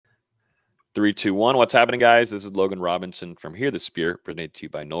3, 2, 1. What's happening, guys? This is Logan Robinson from Here the Spirit, presented to you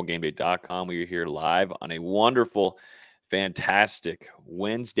by NoleGameday.com. We are here live on a wonderful, fantastic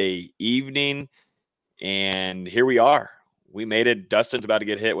Wednesday evening. And here we are. We made it. Dustin's about to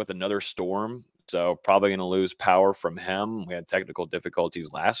get hit with another storm, so probably going to lose power from him. We had technical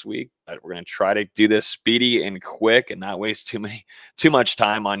difficulties last week, but we're going to try to do this speedy and quick and not waste too much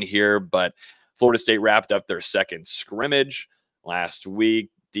time on here. But Florida State wrapped up their second scrimmage last week.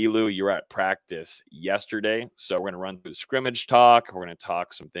 D-Lou, you were at practice yesterday, so we're going to run through the scrimmage talk. We're going to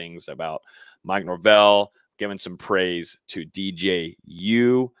talk some things about Mike Norvell, giving some praise to DJ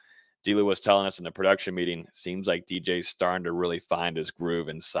U. D-Lou was telling us in the production meeting, seems like DJ's starting to really find his groove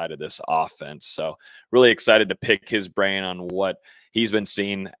inside of this offense. So really excited to pick his brain on what he's been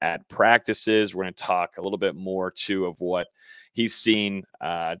seeing at practices. We're going to talk a little bit more, too, of what he's seen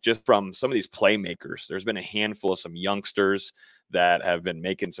just from some of these playmakers. There's been a handful of some youngsters that have been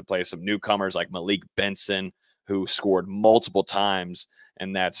making some plays, some newcomers like Malik Benson, who scored multiple times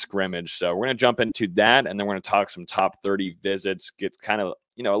in that scrimmage. So we're going to jump into that, and then we're going to talk some top 30 visits, get kind of,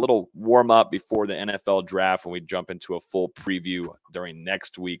 a little warm up before the NFL draft when we jump into a full preview during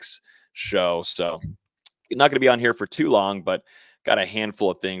next week's show. So not going to be on here for too long, but got a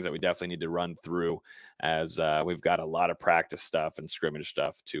handful of things that we definitely need to run through as we've got a lot of practice stuff and scrimmage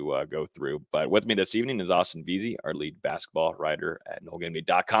stuff to go through. But with me this evening is Austin Veazey, our lead basketball writer at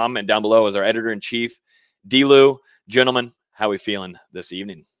NoleGameday.com. And down below is our editor-in-chief, D-Lou. Gentlemen, how are we feeling this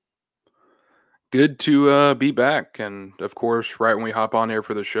evening? Good to be back. And, of course, right when we hop on here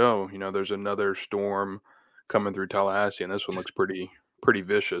for the show, there's another storm coming through Tallahassee, and this one looks pretty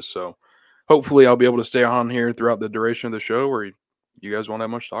vicious. So hopefully I'll be able to stay on here throughout the duration of the show where you guys won't have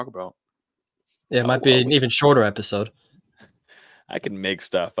much to talk about. Yeah, it might be an even shorter episode. I can make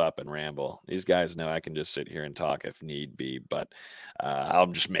stuff up and ramble. These guys know I can just sit here and talk if need be, but I'll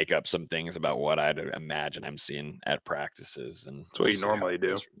just make up some things about what I'd imagine I'm seeing at practices. And that's what you normally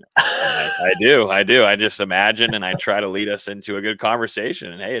do. I do. I just imagine and I try to lead us into a good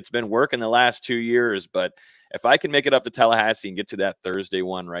conversation. And hey, it's been working the last 2 years, but if I can make it up to Tallahassee and get to that Thursday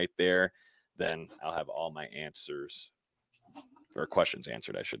one right there, then I'll have all my answers or questions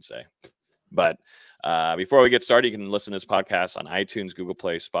answered, I should say. But before we get started, you can listen to this podcast on iTunes, Google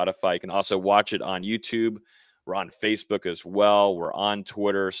Play, Spotify. You can also watch it on YouTube. We're on Facebook as well. We're on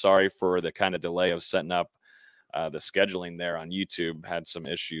Twitter. Sorry for the kind of delay of setting up the scheduling there on YouTube. Had some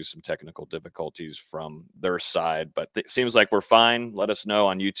issues, some technical difficulties from their side, but it seems like we're fine. Let us know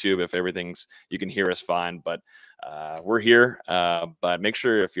on YouTube if you can hear us fine, but we're here. But make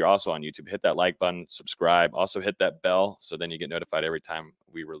sure if you're also on YouTube, hit that like button, subscribe, also hit that bell so then you get notified every time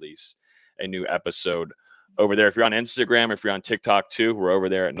we release a new episode over there. If you're on Instagram, if you're on TikTok too, we're over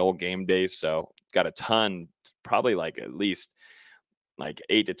there at NoleGameday. So got a ton, probably at least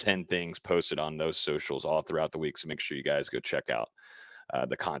 8 to 10 things posted on those socials all throughout the week. So make sure you guys go check out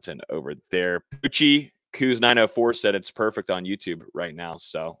the content over there. Poochie Coos904 said it's perfect on YouTube right now.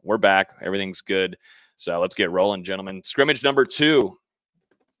 So we're back. Everything's good. So let's get rolling, gentlemen. Scrimmage number 2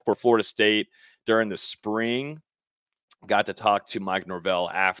 for Florida State during the spring. Got to talk to Mike Norvell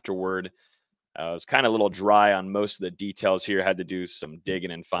afterward. I was kind of a little dry on most of the details here. Had to do some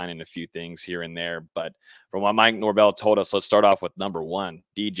digging and finding a few things here and there. But from what Mike Norvell told us, let's start off with number 1,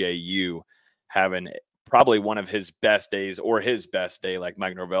 DJ U having probably one of his best days, or his best day, like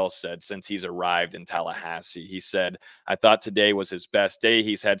Mike Norvell said, since he's arrived in Tallahassee. He said, I thought today was his best day.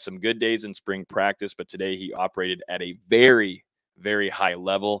 He's had some good days in spring practice, but today he operated at a very, very high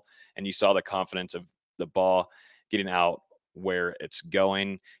level. And you saw the confidence of the ball getting out where it's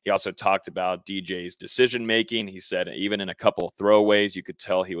going. He also talked about DJ's decision-making. He said even in a couple of throwaways, you could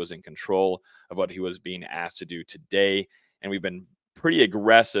tell he was in control of what he was being asked to do today. And we've been pretty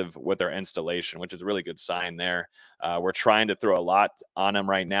aggressive with our installation, which is a really good sign there. We're trying to throw a lot on him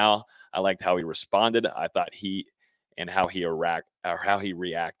right now. I liked how he responded. I thought how he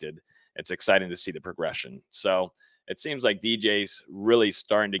reacted. It's exciting to see the progression. So it seems like DJ's really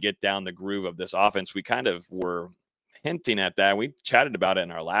starting to get down the groove of this offense. We kind of were hinting at that. We chatted about it in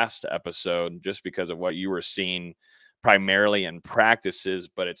our last episode just because of what you were seeing primarily in practices,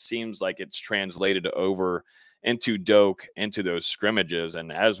 but it seems like it's translated over into Doak, into those scrimmages.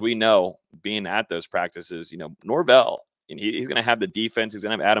 And as we know, being at those practices, Norvell, and he's going to have the defense. He's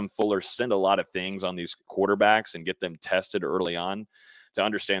going to have Adam Fuller send a lot of things on these quarterbacks and get them tested early on to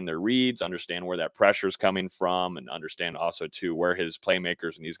understand their reads, understand where that pressure is coming from, and understand also, too, where his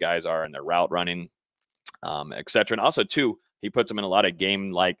playmakers and these guys are in their route running, et cetera. And also, too, he puts them in a lot of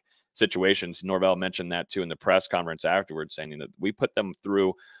game-like situations. Norvell mentioned that, too, in the press conference afterwards, saying that we put them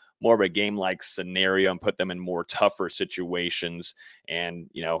through more of a game-like scenario and put them in more tougher situations. And,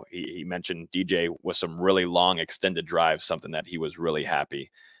 you know, he mentioned DJ with some really long extended drives, something that he was really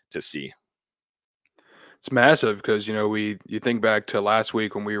happy to see. It's massive because, you know, you think back to last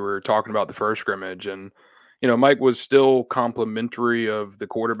week when we were talking about the first scrimmage, and, you know, Mike was still complimentary of the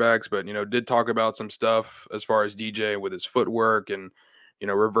quarterbacks, but, you know, did talk about some stuff as far as DJ with his footwork and, you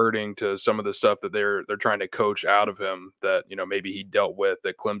know, reverting to some of the stuff that they're trying to coach out of him that, you know, maybe he dealt with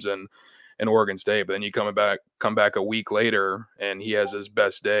at Clemson and Oregon State. But then you come back a week later and he has his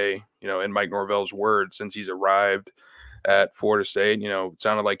best day, you know, in Mike Norvell's words, since he's arrived at Florida State. You know, it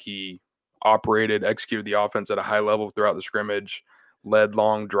sounded like he executed the offense at a high level throughout the scrimmage, led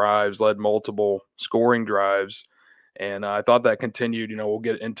long drives, led multiple scoring drives. And I thought that continued. You know, we'll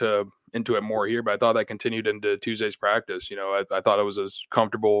get into it more here, but I thought that continued into Tuesday's practice. You know, I thought it was as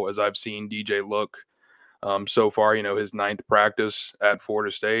comfortable as I've seen DJ look so far. You know, his 9th practice at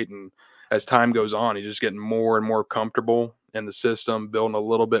Florida State. And as time goes on, he's just getting more and more comfortable in the system, building a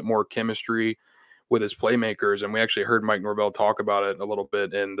little bit more chemistry with his playmakers. And we actually heard Mike Norvell talk about it a little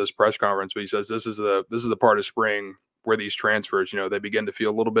bit in this press conference, but he says this is the part of spring where these transfers, you know, they begin to feel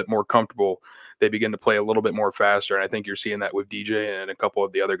a little bit more comfortable. They begin to play a little bit more faster. And I think you're seeing that with DJ and a couple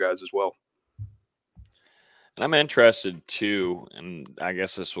of the other guys as well. And I'm interested too, and I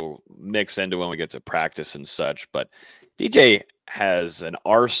guess this will mix into when we get to practice and such, but DJ has an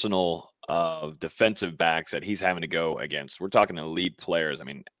arsenal of defensive backs that he's having to go against. We're talking elite players. I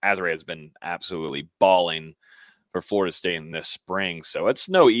mean, Azare has been absolutely balling for Florida State in this spring. So it's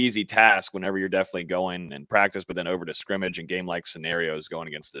no easy task whenever you're definitely going and practice, but then over to scrimmage and game-like scenarios going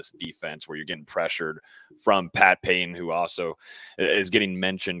against this defense where you're getting pressured from Pat Payne, who also is getting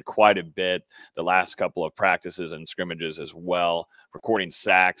mentioned quite a bit the last couple of practices and scrimmages as well, recording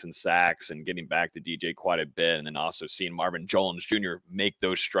sacks and getting back to DJ quite a bit. And then also seeing Marvin Jones Jr. make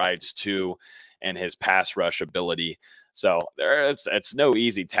those strides too, and his pass rush ability. So it's no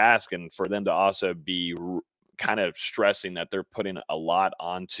easy task. And for them to also be kind of stressing that they're putting a lot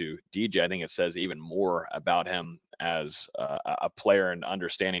onto DJ, I think it says even more about him as a player, and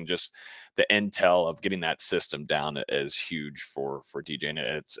understanding just the intel of getting that system down is huge for DJ. And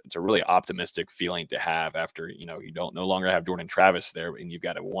it's a really optimistic feeling to have after, you know, you don't no longer have Jordan Travis there, and you've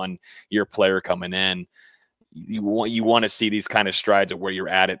got a 1-year player coming in. You want to see these kind of strides at where you're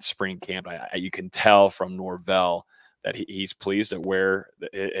at spring camp. You can tell from Norvell that he's pleased at where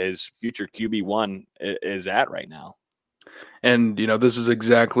his future QB1 is at right now. And, you know, this is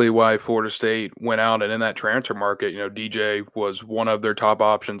exactly why Florida State went out and in that transfer market, you know, DJ was one of their top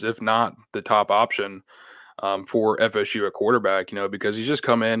options, if not the top option for FSU at quarterback, you know, because he's just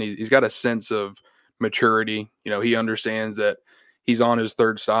come in. He's got a sense of maturity. You know, he understands that he's on his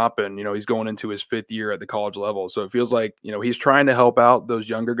 3rd stop and, you know, he's going into his 5th year at the college level. So it feels like, you know, he's trying to help out those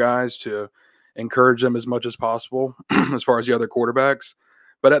younger guys to encourage them as much as possible as far as the other quarterbacks.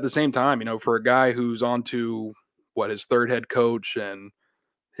 But at the same time, you know, for a guy who's on to his 3rd head coach and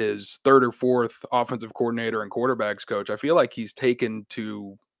his 3rd or 4th offensive coordinator and quarterbacks coach, I feel like he's taken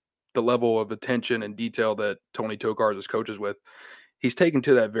to the level of attention and detail that Tony Tokarz is coaches with. He's taken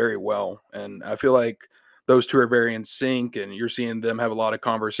to that very well. And I feel like those two are very in sync, and you're seeing them have a lot of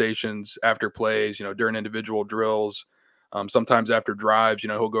conversations after plays, you know, during individual drills. Sometimes after drives, you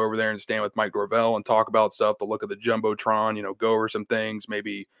know, he'll go over there and stand with Mike Norvell and talk about stuff. They'll look at the Jumbotron, you know, go over some things,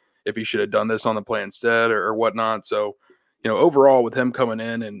 maybe if he should have done this on the play instead or whatnot. So, you know, overall with him coming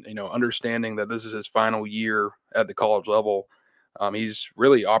in and, you know, understanding that this is his final year at the college level, he's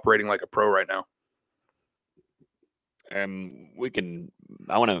really operating like a pro right now. And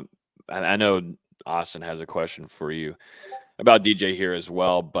I know Austin has a question for you about DJ here as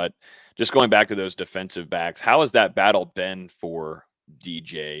well, but just going back to those defensive backs, how has that battle been for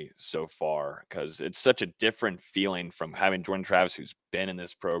DJ so far? Because it's such a different feeling from having Jordan Travis, who's been in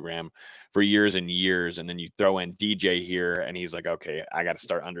this program for years and years, and then you throw in DJ here, and he's like, okay, I got to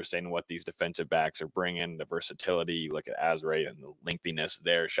start understanding what these defensive backs are bringing, the versatility. You look at Azare and the lengthiness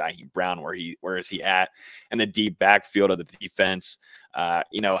there. Shaheed Brown, where is he at? And the deep backfield of the defense.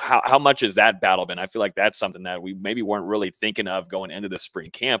 You know, how much has that battle been? I feel like that's something that we maybe weren't really thinking of going into the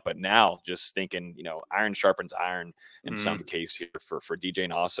spring camp, but now just thinking, you know, iron sharpens iron in some case here for DJ,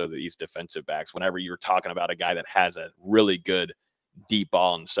 and also these defensive backs. Whenever you're talking about a guy that has a really good deep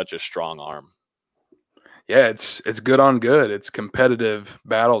ball and such a strong arm. Yeah, it's good on good. It's competitive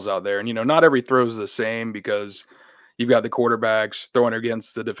battles out there. And, you know, not every throw is the same because you've got the quarterbacks throwing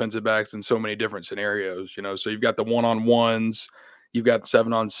against the defensive backs in so many different scenarios, you know. So you've got the 1-on-1s, you've got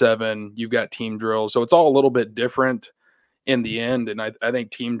 7-on-7, you've got team drills. So it's all a little bit different in the end. And I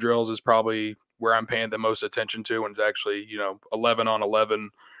think team drills is probably where I'm paying the most attention to, when it's actually, you know, 11-on-11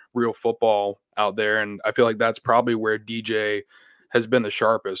 real football out there. And I feel like that's probably where DJ has been the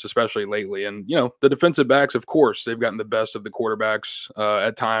sharpest, especially lately. And, the defensive backs, of course, they've gotten the best of the quarterbacks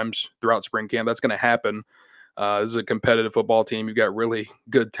at times throughout spring camp. That's going to happen. This is a competitive football team. You've got really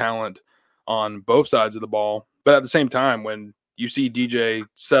good talent on both sides of the ball. But at the same time, when you see DJ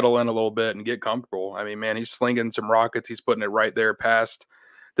settle in a little bit and get comfortable, I mean, man, he's slinging some rockets. He's putting it right there past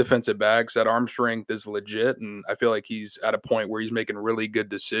defensive backs. That arm strength is legit. And I feel like he's at a point where he's making really good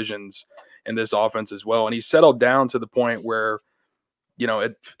decisions in this offense as well. And he's settled down to the point where,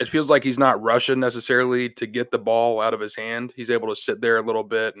 it feels like he's not rushing necessarily to get the ball out of his hand. He's able to sit there a little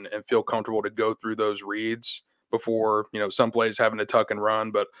bit and feel comfortable to go through those reads before, some plays having to tuck and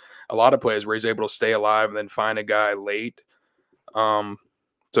run, but a lot of plays where he's able to stay alive and then find a guy late.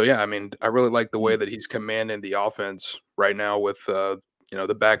 So yeah, I mean, I really like the way that he's commanding the offense right now with,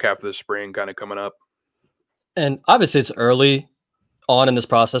 the back half of the spring kind of coming up. And obviously it's early on in this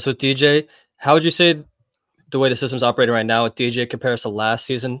process with DJ. How would you say the way the system's operating right now with DJ compares to last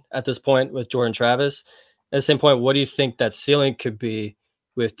season at this point with Jordan Travis? At the same point, what do you think that ceiling could be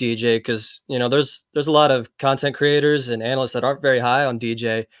with DJ? Because, there's a lot of content creators and analysts that aren't very high on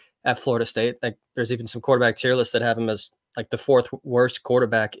DJ at Florida State. Like there's even some quarterback tier lists that have him as like the 4th worst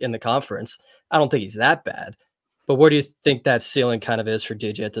quarterback in the conference. I don't think he's that bad. But where do you think that ceiling kind of is for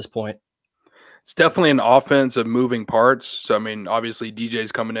DJ at this point? It's definitely an offense of moving parts. So, I mean, obviously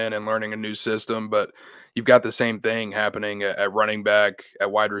DJ's coming in and learning a new system, but you've got the same thing happening at running back,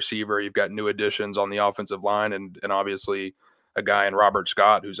 at wide receiver. You've got new additions on the offensive line and obviously a guy in Robert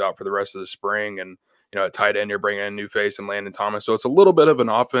Scott who's out for the rest of the spring. And, at tight end, you're bringing in a new face and Landon Thomas. So it's a little bit of an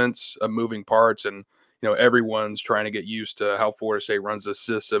offense of moving parts. And, everyone's trying to get used to how Florida State runs the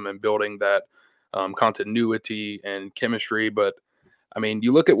system and building that continuity and chemistry. But I mean,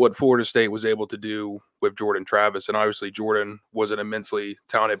 you look at what Florida State was able to do with Jordan Travis, and obviously Jordan was an immensely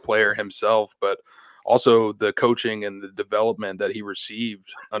talented player himself, but also the coaching and the development that he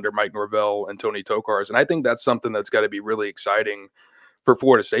received under Mike Norvell and Tony Tokars. And I think that's something that's got to be really exciting for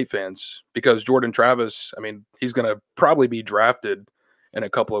Florida State fans because Jordan Travis, I mean, he's going to probably be drafted in a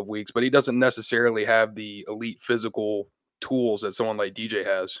couple of weeks, but he doesn't necessarily have the elite physical tools that someone like DJ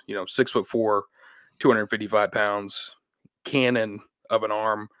has, 6'4", 255 pounds, cannon of an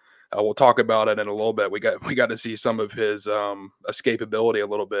arm. We'll talk about it in a little bit. We got to see some of his escapability a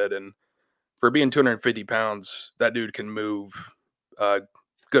little bit. And for being 250 pounds, that dude can move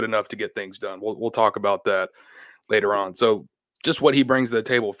good enough to get things done. We'll talk about that later on. So just what he brings to the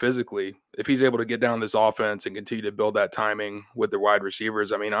table physically, if he's able to get down this offense and continue to build that timing with the wide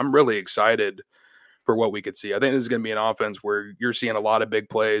receivers, I mean, I'm really excited for what we could see. I think this is going to be an offense where you're seeing a lot of big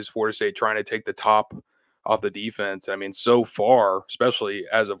plays, Florida State trying to take the top off the defense. I mean, so far, especially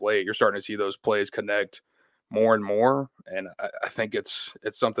as of late, you're starting to see those plays connect more and more. And I think it's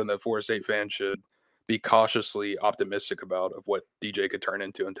something that Florida State fans should be cautiously optimistic about of what DJ could turn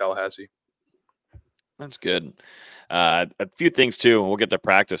into in Tallahassee. That's good. A few things too, and we'll get to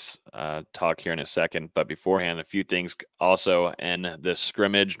practice talk here in a second. But beforehand, a few things also in the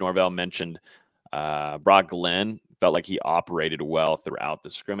scrimmage. Norvell mentioned Brock Glenn felt like he operated well throughout the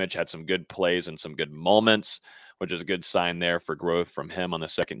scrimmage, had some good plays and some good moments, which is a good sign there for growth from him on the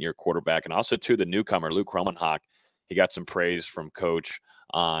second-year quarterback. And also, to the newcomer, Luke Romanhawk, he got some praise from Coach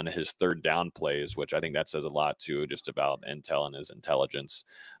on his third down plays, which I think that says a lot too, just about intel and his intelligence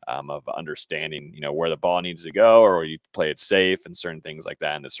of understanding, where the ball needs to go or you play it safe and certain things like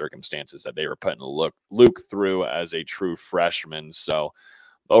that in the circumstances that they were putting Luke through as a true freshman. So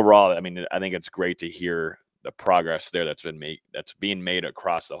overall, I mean, I think it's great to hear the progress there that's being made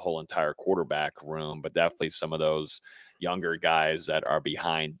across the whole entire quarterback room, but definitely some of those younger guys that are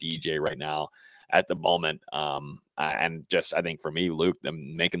behind DJ right now at the moment. And just, I think for me, Luke,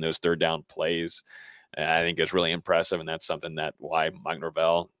 them making those third down plays, I think is really impressive. And that's something that why Mike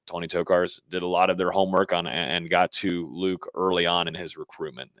Norvell, Tony Tokars did a lot of their homework on and got to Luke early on in his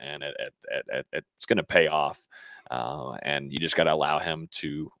recruitment. And it's going to pay off. And you just got to allow him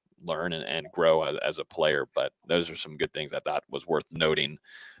to learn and grow as a player. But those are some good things I thought was worth noting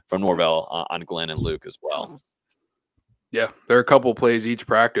from Norvell on Glenn and Luke as well. Yeah, there are a couple of plays each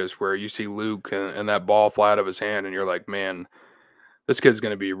practice where you see Luke and that ball fly out of his hand, and you're like, man, this kid's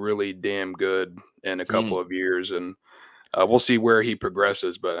going to be really damn good in a couple of years. And we'll see where he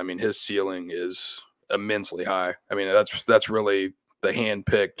progresses. But, I mean, his ceiling is immensely high. I mean, that's really the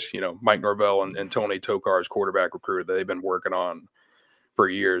hand-picked, Mike Norvell and Tony Tokars quarterback recruit that they've been working on for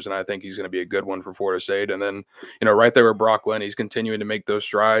years, and I think he's going to be a good one for Florida State. And then, right there with Brock Glenn, he's continuing to make those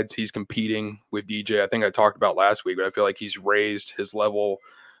strides. He's competing with DJ. I think I talked about last week, but I feel like he's raised his level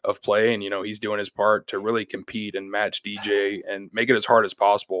of play. And, he's doing his part to really compete and match DJ and make it as hard as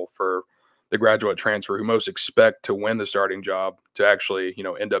possible for the graduate transfer who most expect to win the starting job to actually,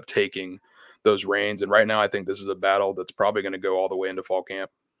 end up taking those reins. And right now, I think this is a battle that's probably going to go all the way into fall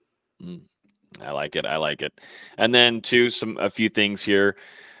camp. I like it. I like it. And then a few things here.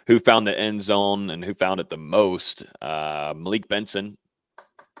 Who found the end zone and who found it the most? Malik Benson,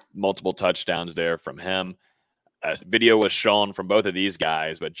 multiple touchdowns there from him. A video was shown from both of these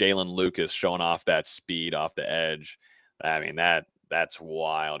guys, but Jalen Lucas showing off that speed off the edge. I mean, that's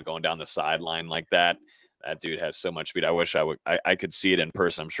wild, going down the sideline like that. That dude has so much speed. I wish I could see it in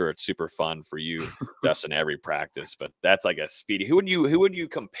person. I'm sure it's super fun for you, Dustin, every practice. But that's like a speedy. Who would you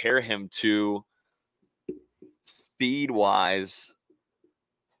compare him to speed-wise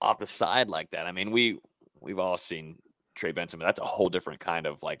off the side like that? I mean, we've all seen Trey Benson, but that's a whole different kind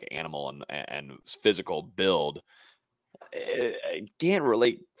of like animal and physical build. I can't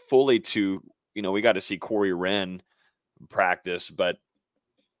relate fully to, we got to see Corey Wren practice, but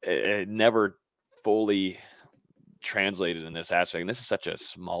it never fully translated in this aspect. And this is such a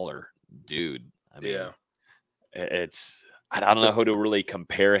smaller dude. I mean, I don't know who to really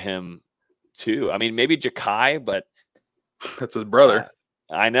compare him to. I mean, maybe Ja'Kai, but that's his brother.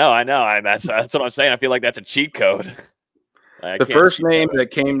 I know. That's what I'm saying. I feel like that's a cheat code. The first name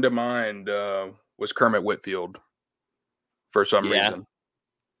that came to mind was Kermit Whitfield for some reason.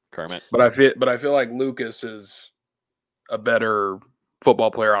 Kermit. But I feel like Lucas is a better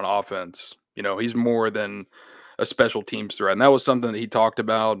football player on offense. He's more than a special teams threat. And that was something that he talked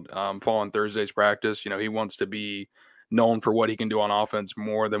about following Thursday's practice. He wants to be known for what he can do on offense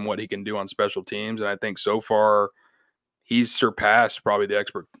more than what he can do on special teams. And I think so far he's surpassed probably the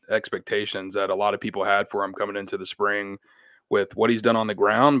expectations that a lot of people had for him coming into the spring with what he's done on the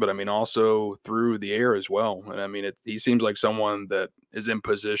ground, but I mean, also through the air as well. And I mean, he seems like someone that is in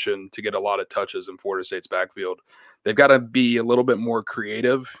position to get a lot of touches in Florida State's backfield. They've got to be a little bit more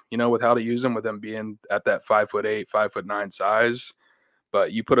creative, with how to use him, with them being at that 5'8", 5'9" size.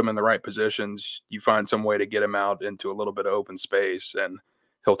 But you put him in the right positions, you find some way to get him out into a little bit of open space, and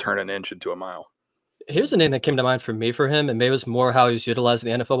he'll turn an inch into a mile. Here's a name that came to mind for me for him, and maybe it was more how he was utilized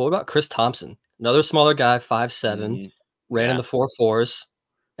in the NFL. But what about Chris Thompson? Another smaller guy, 5'7", ran in the 4.4s.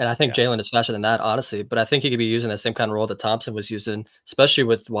 And I think Jalen is faster than that, honestly. But I think he could be using the same kind of role that Thompson was using, especially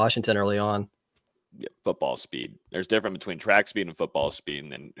with Washington early on. Yeah, football speed. There's difference between track speed and football speed,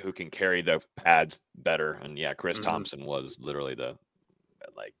 and then who can carry the pads better. And Chris Thompson was literally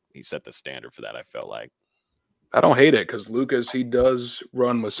he set the standard for that, I felt like. I don't hate it because Lucas, he does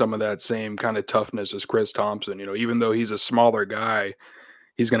run with some of that same kind of toughness as Chris Thompson. Even though he's a smaller guy,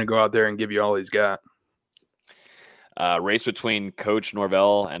 he's going to go out there and give you all he's got. Race between Coach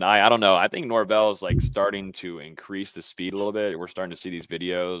Norvell and I don't know. I think Norvell is starting to increase the speed a little bit. We're starting to see these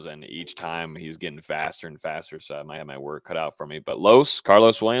videos, and each time he's getting faster and faster. So I might have my work cut out for me. But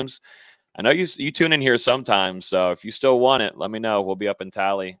Carlos Williams, I know you tune in here sometimes. So if you still want it, let me know. We'll be up in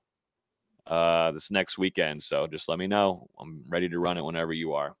Tally this next weekend. So just let me know. I'm ready to run it whenever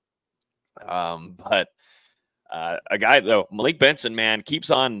you are. But a guy though, Malik Benson, man,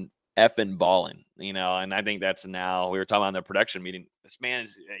 keeps on effing balling, and I think that's now, we were talking about in the production meeting, this man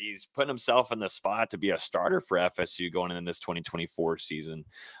he's putting himself in the spot to be a starter for FSU going into this 2024 season.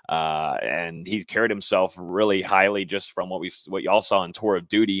 And he's carried himself really highly just from what y'all saw in Tour of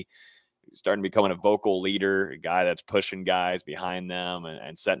Duty. He's starting to become a vocal leader, a guy that's pushing guys behind them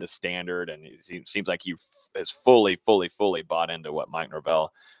and setting the standard. And it seems like he has fully bought into what Mike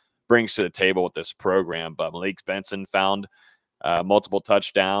Norvell brings to the table with this program. But Malik Benson found multiple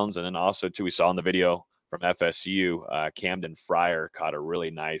touchdowns. And then also, too, we saw in the video from FSU, Camden Fryer caught a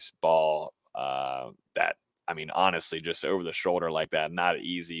really nice ball that, I mean, honestly, just over the shoulder like that, not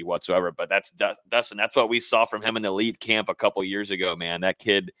easy whatsoever. But that's Dustin. That's what we saw from him in the elite camp a couple years ago, man. That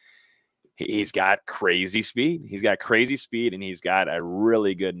kid, he's got crazy speed. He's got crazy speed, and he's got a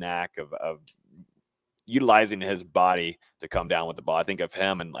really good knack of utilizing his body to come down with the ball. I think of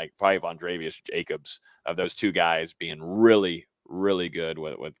him and probably Vondravius Jacobs, of those two guys being really, really good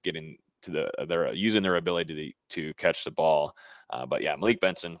with getting to using their ability to catch the ball. But yeah, Malik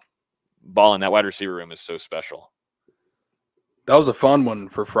Benson, ball in that wide receiver room is so special. That was a fun one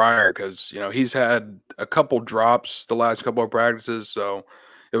for Fryer because, he's had a couple drops the last couple of practices. So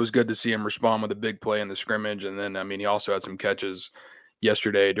it was good to see him respond with a big play in the scrimmage. And then, he also had some catches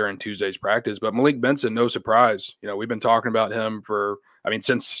yesterday during Tuesday's practice. But Malik Benson, no surprise. We've been talking about him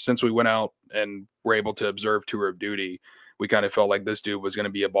since we went out and were able to observe Tour of Duty. We kind of felt like this dude was going to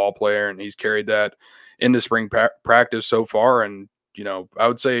be a ball player, and he's carried that into spring practice so far. And, I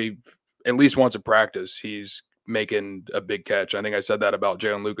would say at least once a practice, he's making a big catch. I think I said that about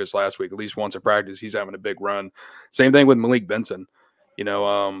Jalen Lucas last week. At least once in practice, he's having a big run. Same thing with Malik Benson. You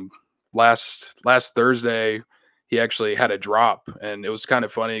know, last Thursday, he actually had a drop, and it was kind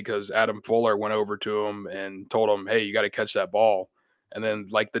of funny because Adam Fuller went over to him and told him, "Hey, you got to catch that ball." And then,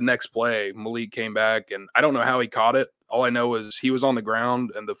 like, the next play, Malik came back, and I don't know how he caught it. All I know is he was on the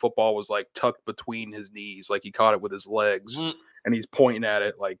ground, and the football was, like, tucked between his knees. Like, he caught it with his legs, and he's pointing at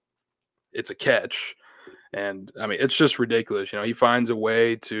it like it's a catch. And, I mean, it's just ridiculous. You know, he finds a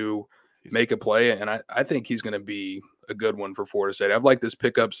way to make a play, and I think he's going to be a good one for Florida State. I've liked this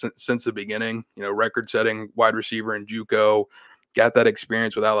pickup since the beginning. You know, record-setting wide receiver in JUCO, got that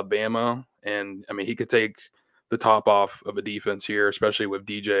experience with Alabama, and, I mean, he could take – the top off of a defense here, especially with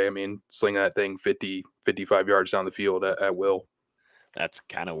DJ. I mean, slinging that thing 50, 55 yards down the field at will. That's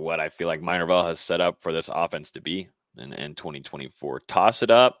kind of what I feel like Mike Norvell has set up for this offense to be in 2024. Toss it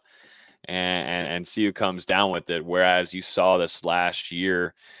up and see who comes down with it. Whereas you saw this last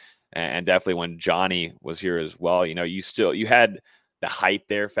year, and definitely when Johnny was here as well, you know, you had the height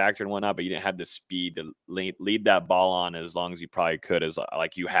there factor and whatnot, but you didn't have the speed to lead that ball on as long as you probably could, as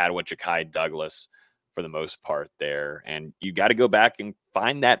like you had with Ja'Kai Douglas for the most part there. And you got to go back and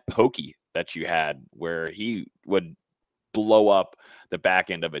find that pokey that you had where he would blow up the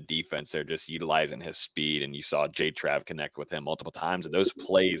back end of a defense. They're just utilizing his speed, and you saw J Trav connect with him multiple times, and those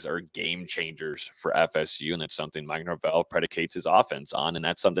plays are game changers for FSU, and it's something Mike Norvell predicates his offense on, and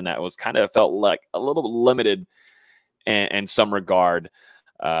that's something that was kind of felt like a little limited in some regard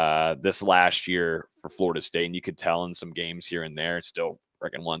this last year for Florida State, and you could tell in some games here and there. It's still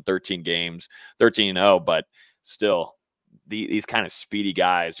won 13 games, 13-0, but still these kind of speedy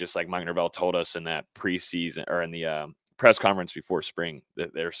guys, just like Mike Norvell told us in that preseason or in the press conference before spring,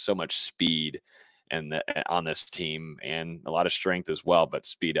 that there's so much speed and on this team, and a lot of strength as well. But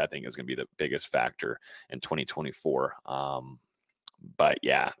speed, I think, is going to be the biggest factor in 2024. But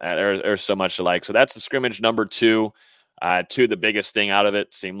yeah, there's so much to like. So that's the scrimmage number 2. The biggest thing out of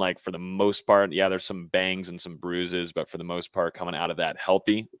it seemed like, for the most part, yeah, there's some bangs and some bruises, but for the most part, coming out of that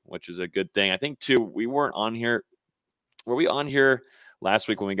healthy, which is a good thing. I think, too, we weren't on here. Were we on here last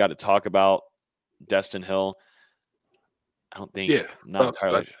week when we got to talk about Dustin Hill? I don't think. Yeah. Not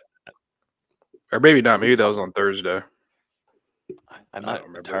entirely. Or maybe not. Maybe that was on Thursday. I'm not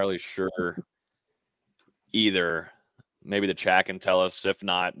entirely sure either. Maybe the chat can tell us. If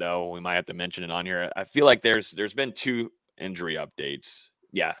not, though, we might have to mention it on here. I feel like there's been 2 injury updates.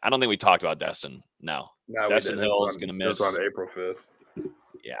 Yeah, I don't think we talked about Dustin. No Dustin Hill is going to miss. It was on April 5th.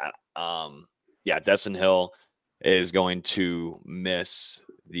 Yeah. Dustin Hill is going to miss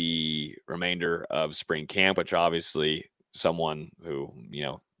the remainder of spring camp, which obviously someone who, you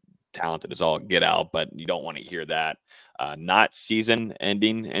know, talented as all get out, but you don't want to hear that. Not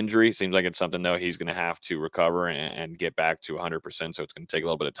season-ending injury. Seems like it's something, though, he's going to have to recover and get back to 100%, so it's going to take a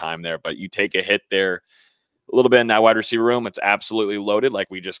little bit of time there. But you take a hit there a little bit in that wide receiver room. It's absolutely loaded,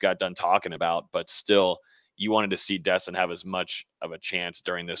 like we just got done talking about, but still, you wanted to see Dustin have as much of a chance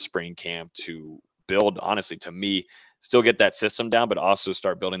during this spring camp to build, honestly, to me, still get that system down, but also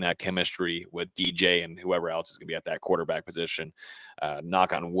start building that chemistry with DJ and whoever else is going to be at that quarterback position.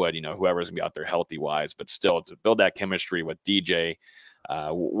 Knock on wood, you know, whoever's going to be out there healthy-wise, but still to build that chemistry with DJ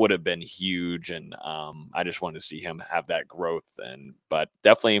would have been huge. And I just wanted to see him have that growth. But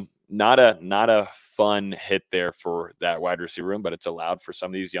definitely not a fun hit there for that wide receiver room, but it's allowed for some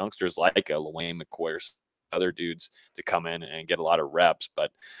of these youngsters like a LaWayne McCoy or other dudes to come in and get a lot of reps,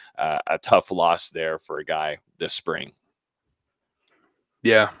 but a tough loss there for a guy this spring.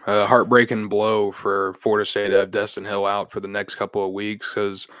 Yeah, a heartbreaking blow for Florida State to have Dustin Hill out for the next couple of weeks,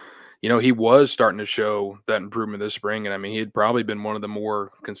 because, you know, he was starting to show that improvement this spring. And I mean, he had probably been one of the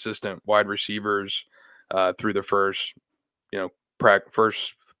more consistent wide receivers through the first, you know,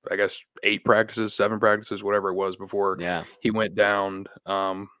 I guess 8 practices, 7 practices, whatever it was before he went down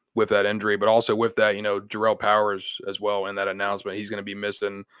with that injury. But also with that, you know, Jarrell Powers as well in that announcement, he's going to be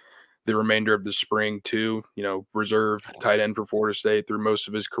missing the remainder of the spring too. You know, reserve tight end for Florida State through most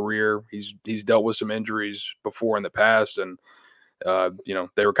of his career. He's dealt with some injuries before in the past, and you know,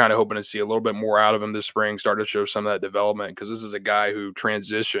 they were kind of hoping to see a little bit more out of him this spring, start to show some of that development, because this is a guy who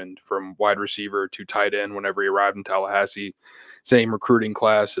transitioned from wide receiver to tight end whenever he arrived in Tallahassee. Same recruiting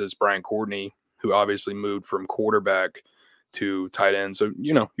class as Brian Courtney, who obviously moved from quarterback to tight end. So,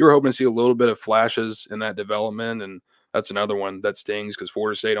 you know, you were hoping to see a little bit of flashes in that development, and that's another one that stings, because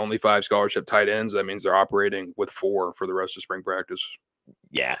Florida State only 5 scholarship tight ends. That means they're operating with 4 for the rest of spring practice.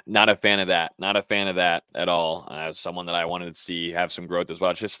 Yeah, not a fan of that. Not a fan of that at all. As someone that I wanted to see have some growth as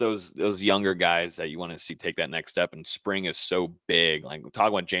well. It's just those younger guys that you want to see take that next step. And spring is so big. Like, we're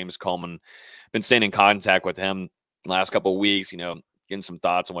talking about James Coleman, been staying in contact with him the last couple of weeks. Getting some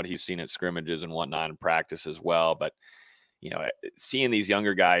thoughts on what he's seen at scrimmages and whatnot in practice as well. But seeing these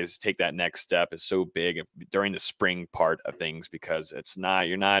younger guys take that next step is so big during the spring part of things, because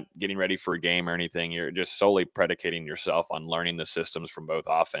you're not getting ready for a game or anything. You're just solely predicating yourself on learning the systems from both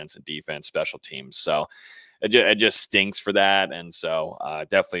offense and defense, special teams. So it just stinks for that. And so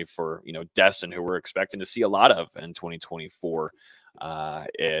definitely for, Dustin, who we're expecting to see a lot of in 2024,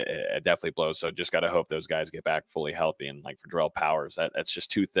 it definitely blows. So just got to hope those guys get back fully healthy. And like for Jarrell Powers, that's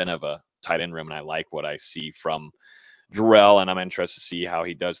just too thin of a tight end room. And I like what I see from Jarrell, and I'm interested to see how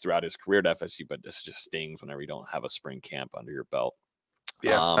he does throughout his career at FSU, but this just stings whenever you don't have a spring camp under your belt.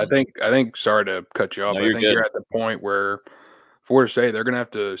 Yeah, I think sorry to cut you off, no, but I think good. You're at the point where Florida State, they're going to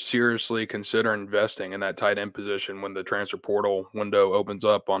have to seriously consider investing in that tight end position when the transfer portal window opens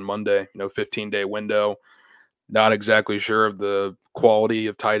up on Monday, 15-day window. Not exactly sure of the quality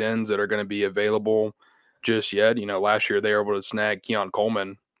of tight ends that are going to be available just yet. Last year they were able to snag Keon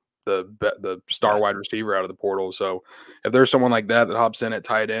Coleman, the star wide receiver, out of the portal. So if there's someone like that hops in at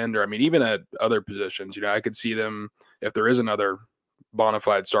tight end, or even at other positions, I could see them, if there is another bona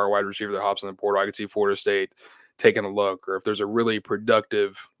fide star wide receiver that hops in the portal, I could see Florida State taking a look. Or if there's a really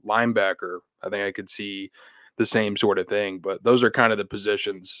productive linebacker, I think I could see the same sort of thing. But those are kind of the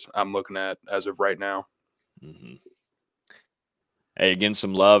positions I'm looking at as of right now. Mm-hmm. Hey, again,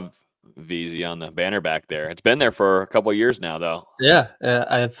 some love, VZ, on the banner back there. It's been there for a couple of years now, though. Yeah,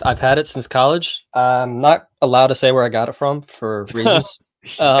 I've had it since college. I'm not allowed to say where I got it from for reasons.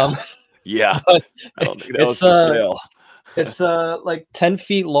 Yeah, but I don't think that was for sale. It's like 10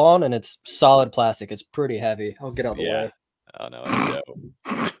 feet long, and it's solid plastic. It's pretty heavy. I'll get out of the way. Oh no, it's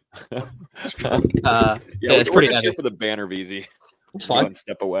dope. It's pretty heavy for the banner, VZ. It's fine. Go and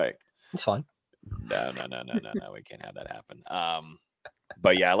step away. It's fine. No, we can't have that happen.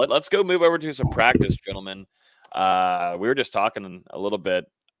 But yeah, let's go move over to some practice, gentlemen. We were just talking a little bit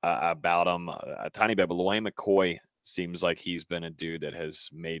about him, a tiny bit, but Lloyd McCoy seems like he's been a dude that has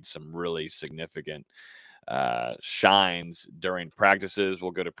made some really significant shines during practices.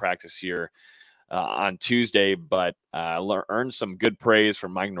 We'll go to practice here on Tuesday, but earned some good praise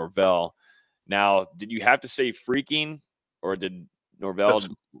from Mike Norvell. Now, did you have to say freaking, or did Norvell?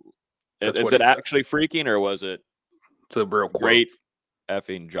 Is it actually freaking, or was it? It's a real great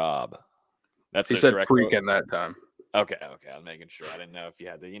effing job. He said freaking that time. Okay. I was making sure. I didn't know if you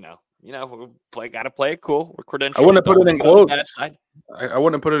had to, got to play it cool. We're credentialed. I wouldn't have put it in quotes. I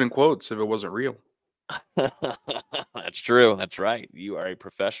wouldn't have put it in quotes if it wasn't real. That's true. That's right. You are a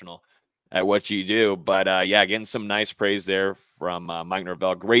professional at what you do. But getting some nice praise there from Mike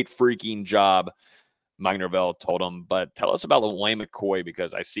Norvell. Great freaking job, Mike Norvell told him. But tell us about Lloyd McCoy,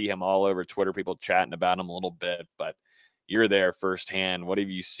 because I see him all over Twitter, people chatting about him a little bit. But you're there firsthand. What have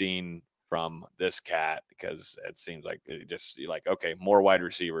you seen from this cat? Because it seems like okay, more wide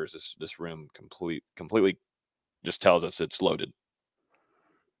receivers. This room completely just tells us it's loaded.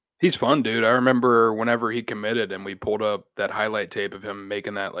 He's fun, dude. I remember whenever he committed and we pulled up that highlight tape of him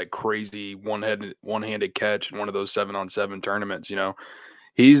making that like crazy one-handed catch in one of those 7-on-7 tournaments.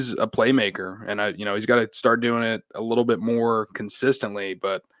 He's a playmaker, and he's got to start doing it a little bit more consistently.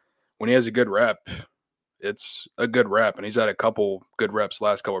 But when he has a good rep, it's a good rep, and he's had a couple good reps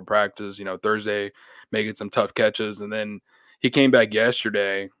last couple of practices. Thursday making some tough catches, and then he came back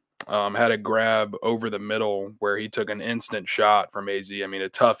yesterday. Had a grab over the middle where he took an instant shot from AZ. A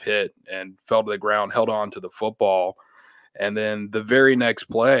tough hit, and fell to the ground, held on to the football. And then the very next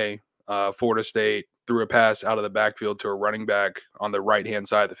play, Florida State threw a pass out of the backfield to a running back on the right-hand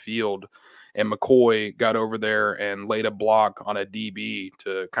side of the field. And McCoy got over there and laid a block on a DB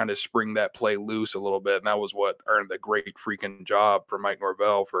to kind of spring that play loose a little bit. And that was what earned the great freaking job for Mike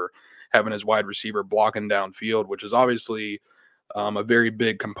Norvell for having his wide receiver blocking downfield, which is obviously a very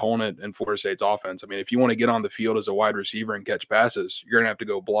big component in Florida State's offense. If you want to get on the field as a wide receiver and catch passes, you're going to have to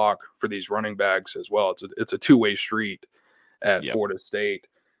go block for these running backs as well. It's a two-way street at Florida State.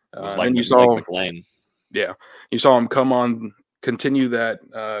 And you saw McLean. Yeah, you saw him continue that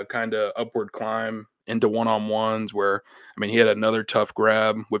kind of upward climb into one-on-ones where, he had another tough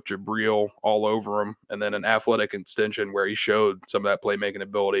grab with Jabril all over him, and then an athletic extension where he showed some of that playmaking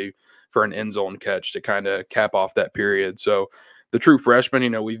ability for an end zone catch to kind of cap off that period. So the true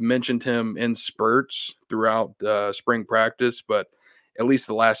freshman, we've mentioned him in spurts throughout spring practice, but at least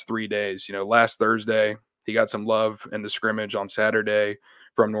the last 3 days, last Thursday, he got some love in the scrimmage on Saturday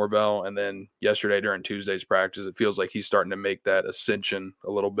from Norvell. And then yesterday during Tuesday's practice, it feels like he's starting to make that ascension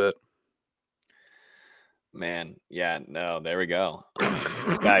a little bit. Man, yeah, no, there we go.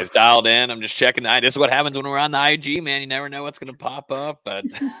 This guy's dialed in. I'm just checking. This is what happens when we're on the IG, man. You never know what's going to pop up, but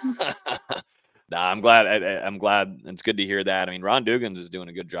I'm glad. I'm glad. It's good to hear that. I mean, Ron Dugans is doing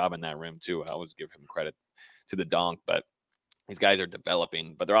a good job in that rim too. I always give him credit to the donk, but these guys are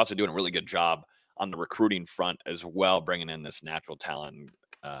developing, but they're also doing a really good job on the recruiting front as well, bringing in this natural talent.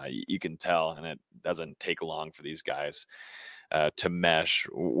 You can tell, and it doesn't take long for these guys to mesh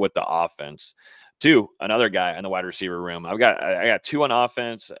with the offense. Another guy in the wide receiver room. I got 2 on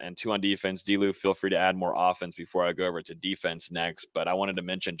offense and 2 on defense. D-Lou, feel free to add more offense before I go over to defense next. But I wanted to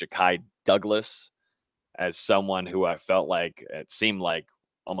mention Ja'Kai Douglas as someone who I felt like it seemed like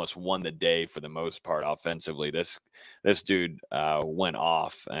almost won the day for the most part offensively. This dude went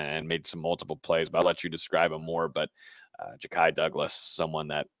off and made some multiple plays, but I'll let you describe him more. But Ja'Kai Douglas, someone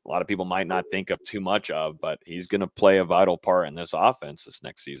that a lot of people might not think of too much of, but he's going to play a vital part in this offense this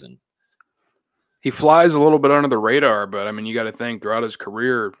next season. He flies a little bit under the radar, but I mean, you got to think throughout his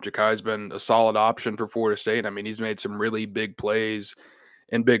career, Ja'Kai's been a solid option for Florida State. I mean, he's made some really big plays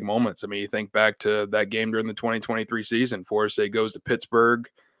in big moments. I mean, you think back to that game during the 2023 season, Florida State goes to Pittsburgh.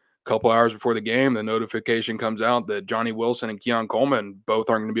 A couple hours before the game, the notification comes out that Johnny Wilson and Keon Coleman both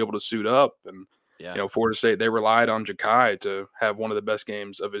aren't going to be able to suit up. And, you know, Florida State, they relied on Ja'Kai to have one of the best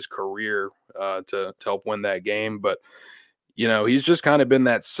games of his career to help win that game. But, you know, he's just kind of been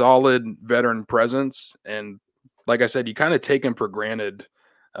that solid veteran presence. And like I said, you kind of take him for granted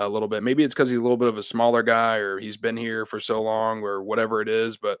a little bit. Maybe it's because he's a little bit of a smaller guy or he's been here for so long or whatever it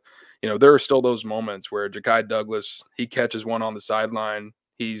is. But, you know, there are still those moments where Ja'Kai Douglas, he catches one on the sideline.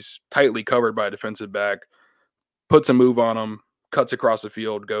 He's tightly covered by a defensive back, puts a move on him, cuts across the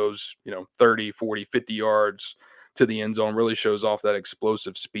field, goes, you know, 30, 40, 50 yards to the end zone, really shows off that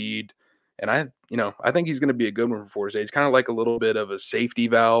explosive speed. And I think he's going to be a good one for Florida State. He's kind of like a little bit of a safety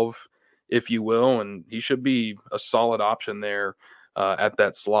valve, if you will, and he should be a solid option there at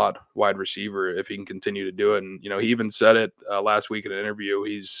that slot wide receiver if he can continue to do it. And, you know, he even said it last week in an interview.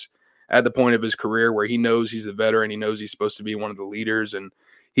 He's at the point of his career where he knows he's the veteran. He knows he's supposed to be one of the leaders, and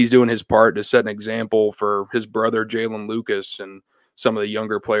he's doing his part to set an example for his brother, Jalen Lucas, and some of the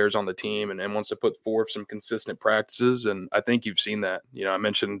younger players on the team, and wants to put forth some consistent practices. And I think you've seen that. You know, I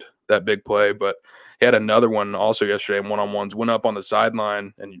mentioned that big play, but he had another one also yesterday in one-on-ones, went up on the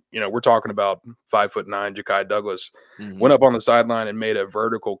sideline. And, you know, we're talking about 5'9" Ja'Kai Douglas, went up on the sideline and made a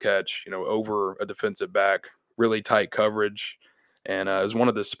vertical catch, you know, over a defensive back, really tight coverage. And it was one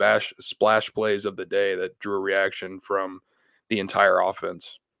of the splash plays of the day that drew a reaction from the entire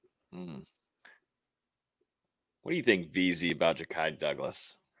offense. What do you think, VZ, about Ja'Kai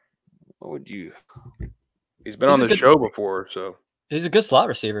Douglas? What would you? He's been on the show before, so he's a good slot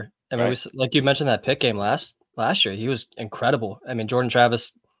receiver. I mean, like you mentioned that Pitt game last year, he was incredible. I mean, Jordan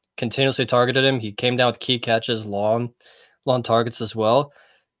Travis continuously targeted him. He came down with key catches, long targets as well.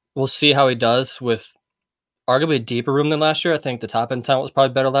 We'll see how he does with arguably a deeper room than last year. I think the top end talent was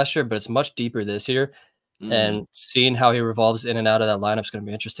probably better last year, but it's much deeper this year. And seeing how he revolves in and out of that lineup is going to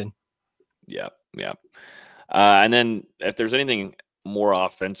be interesting. Yeah. And then if there's anything more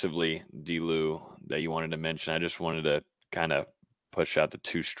offensively, D-Lou, that you wanted to mention, I just wanted to kind of push out the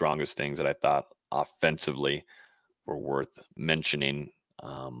 2 strongest things that I thought offensively were worth mentioning.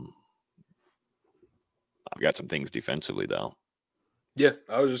 I've got some things defensively, though. Yeah,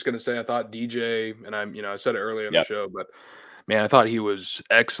 I was just going to say, I thought DJ, and I said it earlier in the show, but man, I thought he was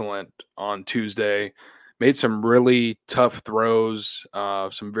excellent on Tuesday. Made some really tough throws,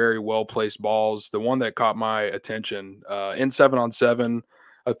 some very well-placed balls. The one that caught my attention, in 7-on-7,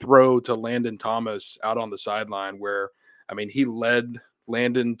 a throw to Landon Thomas out on the sideline where, I mean, he led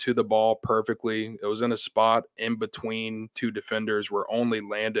Landon to the ball perfectly. It was in a spot in between 2 defenders where only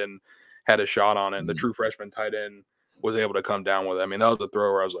Landon had a shot on it. The true freshman tight end was able to come down with it. I mean, that was a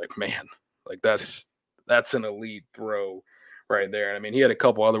throw where I was like, man, like that's an elite throw right there. And I mean, he had a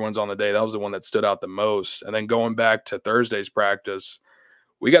couple other ones on the day. That was the one that stood out the most. And then going back to Thursday's practice,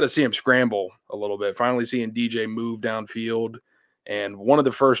 we got to see him scramble a little bit. Finally seeing DJ move downfield. And one of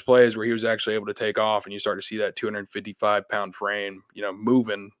the first plays where he was actually able to take off, and you start to see that 255-pound frame, you know,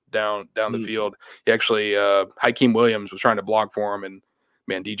 moving down the field. He actually, Hakeem Williams was trying to block for him, and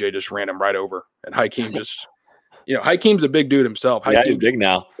man, DJ just ran him right over. And Hakeem just, you know, Hakeem's a big dude himself. Yeah, he's big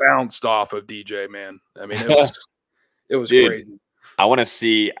now. Bounced off of DJ, man. I mean, it was Dude, crazy. I want to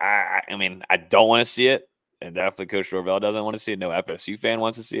see. I mean, I don't want to see it, and definitely Coach Norvell doesn't want to see it. No FSU fan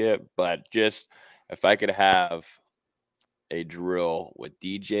wants to see it. But just if I could have a drill with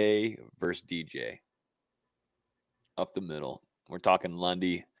DJ versus DJ up the middle, We're talking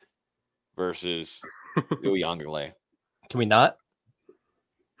Lundy versus Uiagalelei. Can we not?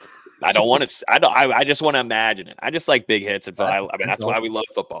 I don't want to. I just want to imagine it. I just like big hits. And I mean, that's why we love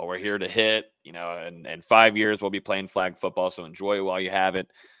football. We're here to hit. You know, and in 5 years we'll be playing flag football. So enjoy it while you have it.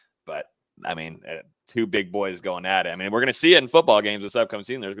 But I mean, two big boys going at it. I mean, we're going to see it in football games this upcoming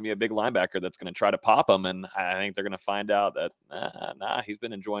season. There's going to be a big linebacker that's going to try to pop him, and I think they're going to find out that he's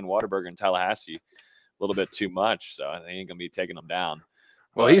been enjoying Whataburger in Tallahassee a little bit too much. So I think he's going to be taking him down.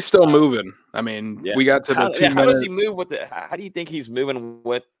 Well, he's still moving. I mean, we got to the 2 minutes. How does he move with it? How do you think he's moving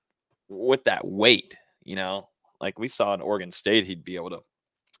with that weight? You know, like we saw in Oregon State, he'd be able to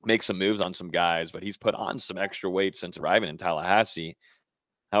make some moves on some guys, but he's put on some extra weight since arriving in Tallahassee.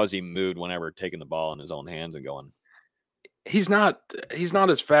 How has he moved whenever taking the ball in his own hands and going? He's not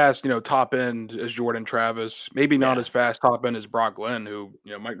as fast, top end as Jordan Travis. Maybe not as fast top end as Brock Glenn, who,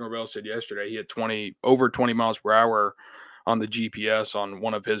 Mike Norvell said yesterday he had over 20 miles per hour on the GPS on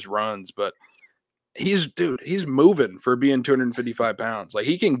one of his runs. But he's moving for being 255 pounds. Like,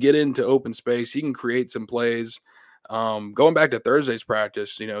 he can get into open space. He can create some plays. Going back to Thursday's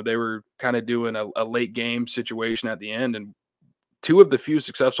practice, they were kind of doing a late game situation at the end, and 2 of the few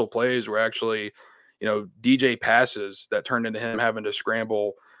successful plays were actually, DJ passes that turned into him having to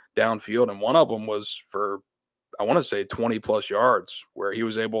scramble downfield. And one of them was for, I want to say 20 plus yards, where he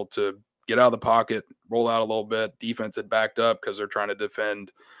was able to get out of the pocket, roll out a little bit. Defense had backed up because they're trying to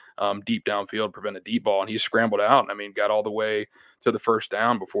defend deep downfield, prevent a deep ball. And he scrambled out and, I mean, got all the way to the first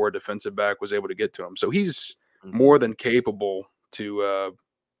down before a defensive back was able to get to him. So he's more than capable to,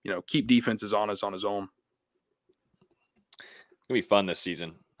 keep defenses honest on his own. It's gonna be fun this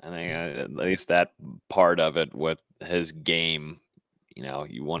season. I think at least that part of it with his game, you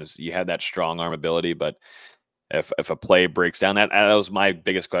have that strong arm ability, but if a play breaks down, that was my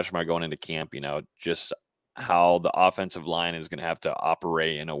biggest question mark going into camp. Just how the offensive line is going to have to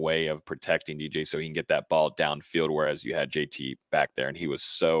operate in a way of protecting DJ so he can get that ball downfield. Whereas you had JT back there, and he was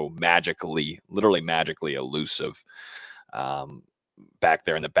so literally magically elusive back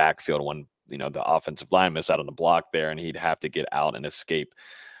there in the backfield when the offensive line missed out on the block there, and he'd have to get out and escape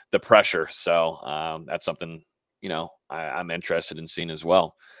the pressure. So that's something, I'm interested in seeing as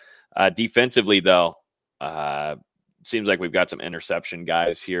well. Defensively, though, seems like we've got some interception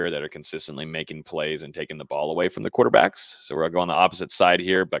guys here that are consistently making plays and taking the ball away from the quarterbacks. So we're going the opposite side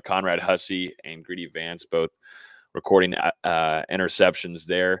here, but Conrad Hussey and Greedy Vance both recording interceptions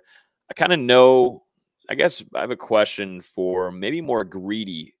there. I guess I have a question for maybe more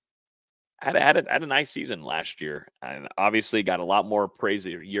Greedy. Had a nice season last year, and obviously got a lot more praise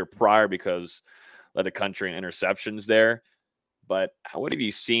the year prior because led the country in interceptions there. But what have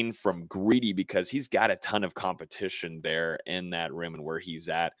you seen from Greedy? Because he's got a ton of competition there in that rim and where he's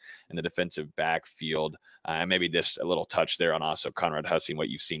at in the defensive backfield. And maybe just a little touch there on also Conrad Hussey and what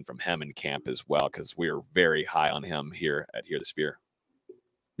you've seen from him in camp as well, because we are very high on him here at Hear the Spear.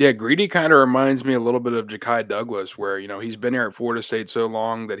 Yeah, Greedy kind of reminds me a little bit of Ja'Kai Douglas, where, he's been here at Florida State so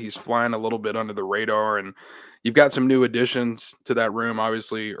long that he's flying a little bit under the radar. And you've got some new additions to that room.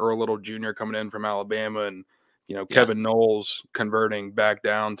 Obviously, Earl Little Jr. coming in from Alabama, and, Kevin Knowles converting back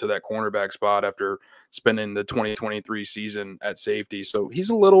down to that cornerback spot after spending the 2023 season at safety. So he's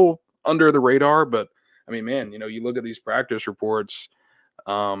a little under the radar, but, I mean, man, you look at these practice reports,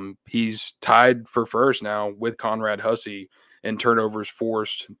 he's tied for first now with Conrad Hussey and turnovers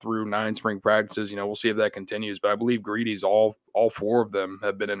forced through 9 spring practices. We'll see if that continues, but I believe Greedy's all 4 of them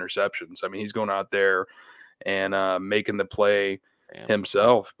have been interceptions. I mean, he's going out there and making the play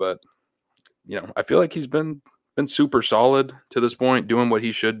himself, but I feel like he's been super solid to this point, doing what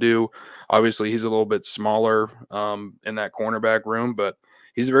he should do. Obviously, he's a little bit smaller in that cornerback room, but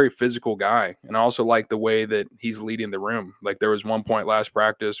he's a very physical guy. And I also like the way that he's leading the room. Like, there was one point last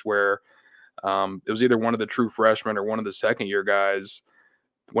practice where it was either one of the true freshmen or one of the second-year guys.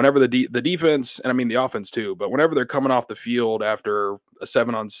 Whenever the defense, and I mean the offense too, but whenever they're coming off the field after a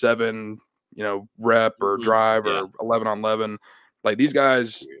 7-on-7, rep or drive or 11-on-11, like, these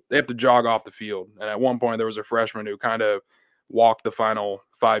guys, they have to jog off the field. And at one point, there was a freshman who kind of walked the final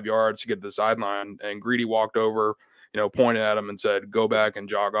 5 yards to get to the sideline, and Greedy walked over, pointed at him and said, "Go back and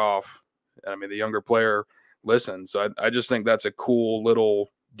jog off." And I mean, the younger player listened. So I just think that's a cool little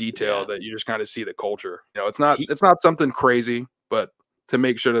detail that you just kind of see the culture. It's not something crazy, but to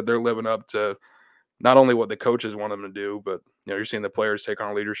make sure that they're living up to not only what the coaches want them to do, but you're seeing the players take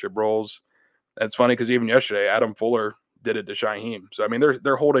on leadership roles. It's funny because even yesterday, Adam Fuller did it to Shaheem. So I mean,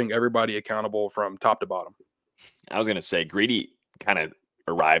 they're holding everybody accountable from top to bottom. I was gonna say Greedy kind of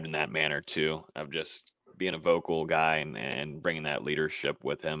arrived in that manner too, of just being a vocal guy and bringing that leadership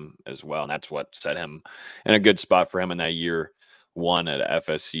with him as well. And that's what set him in a good spot for him in that year one at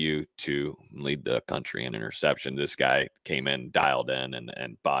FSU to lead the country in interception. This guy came in, dialed in,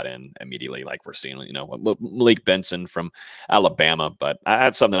 and bought in immediately, like we're seeing, Malik Benson from Alabama. But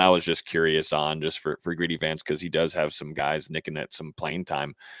that's something I was just curious on, just for Greedy fans, because he does have some guys nicking at some playing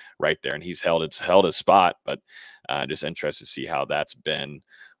time right there, and he's held his spot. But just interested to see how that's been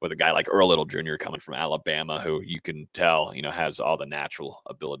with a guy like Earl Little Jr. coming from Alabama, who you can tell, has all the natural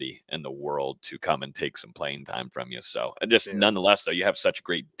ability in the world to come and take some playing time from you. So just nonetheless, though, you have such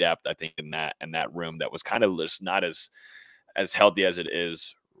great depth, I think, in that room that was kind of just not as healthy as it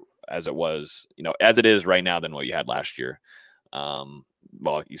was, as it is right now than what you had last year.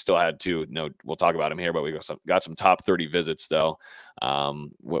 Well, you still had two. We'll talk about him here, but we got some top 30 visits though,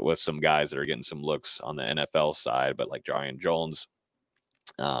 with some guys that are getting some looks on the NFL side, but like Jarian Jones.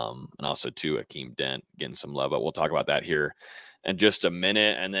 And also too, Akeem Dent getting some love, but we'll talk about that here in just a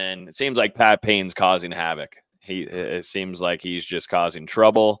minute. And then it seems like Pat Payne's causing havoc. It seems like he's just causing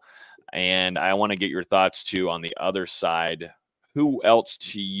trouble. And I want to get your thoughts too on the other side. Who else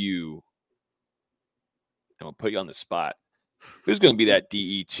to you? And we'll put you on the spot. Who's going to be that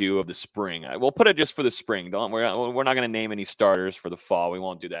DE2 of the spring? We'll put it just for the spring. We're not going to name any starters for the fall. We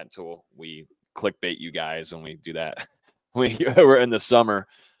won't do that until we clickbait you guys when we do that. We're in the summer,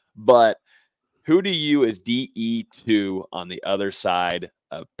 but who do you as DE2 on the other side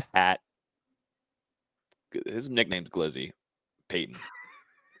of Pat? His nickname's Glizzy, Peyton.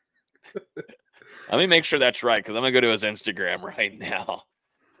 Let me make sure that's right, because I'm gonna go to his Instagram right now.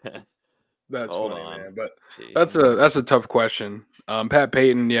 That's funny, man. But that's a tough question. Pat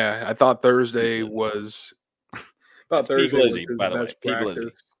Payton, yeah, I thought Thursday was Glizzy, his by the way. best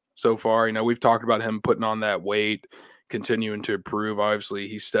practice so far. We've talked about him putting on that weight, continuing to improve. Obviously,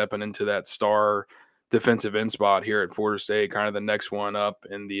 he's stepping into that star defensive end spot here at Florida State, kind of the next one up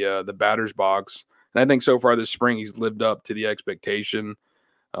in the batter's box. And I think so far this spring, he's lived up to the expectation.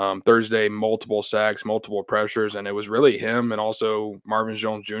 Thursday, multiple sacks, multiple pressures, and it was really him and also Marvin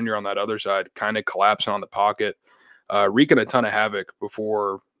Jones Jr. on that other side, kind of collapsing on the pocket, wreaking a ton of havoc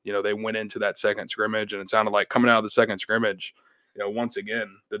before, they went into that second scrimmage. And it sounded like coming out of the second scrimmage, once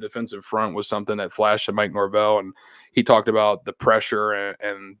again, the defensive front was something that flashed to Mike Norvell, and he talked about the pressure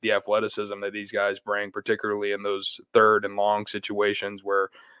and the athleticism that these guys bring, particularly in those third and long situations where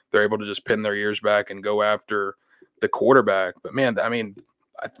they're able to just pin their ears back and go after the quarterback. But man, I mean,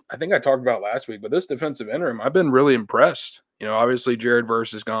 I think I talked about last week, but this defensive interim, I've been really impressed. Obviously Jared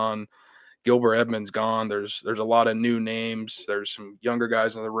Verse is gone, Gilbert Edmonds gone. There's a lot of new names. There's some younger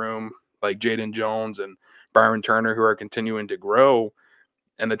guys in the room like Jaden Jones and Byron Turner who are continuing to grow.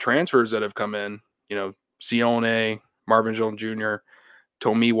 And the transfers that have come in, Sione, Marvin Jones Jr.,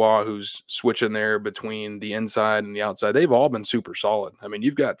 Tomiwa, who's switching there between the inside and the outside, they've all been super solid. I mean,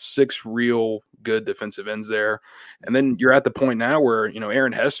 you've got 6 real good defensive ends there. And then you're at the point now where,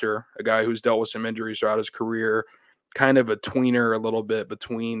 Aaron Hester, a guy who's dealt with some injuries throughout his career, kind of a tweener a little bit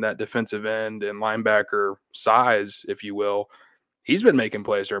between that defensive end and linebacker size, if you will. He's been making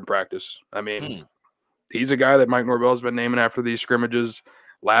plays during practice. I mean, he's a guy that Mike Norvell has been naming after these scrimmages.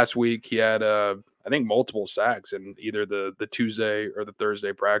 Last week, he had, I think, multiple sacks in either the Tuesday or the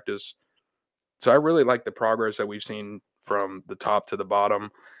Thursday practice. So I really like the progress that we've seen from the top to the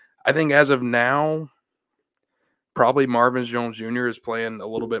bottom. I think as of now, probably Marvin Jones Jr. is playing a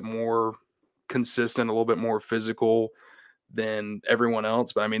little bit more consistent, a little bit more physical than everyone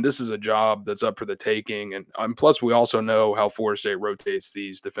else. But I mean, this is a job that's up for the taking. And plus, we also know how Florida State rotates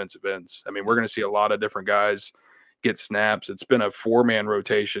these defensive ends. I mean, we're going to see a lot of different guys get snaps. It's been a 4-man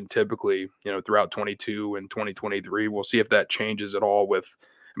rotation typically, throughout 22 and 2023. We'll see if that changes at all with,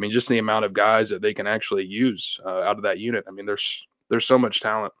 just the amount of guys that they can actually use out of that unit. I mean, there's so much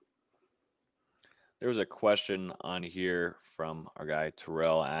talent. There was a question on here from our guy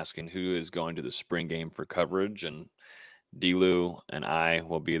Terrell asking who is going to the spring game for coverage, and D-Lou and I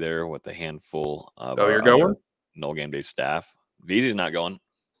will be there with a handful of you're going? NoleGameday staff. VZ's not going.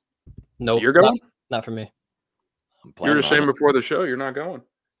 No, you're going? Not for me. You were saying before the show you're not going.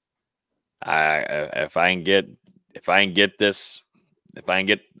 If I can get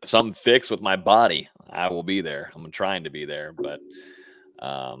something fixed with my body, I will be there. I'm trying to be there, but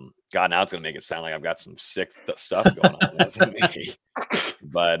God, now it's gonna make it sound like I've got some sick stuff going on with me.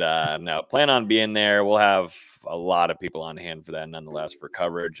 But no, plan on being there. We'll have a lot of people on hand for that, nonetheless, for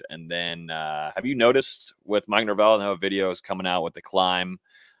coverage. And then, have you noticed with Mike Norvell? I know videos coming out with the climb,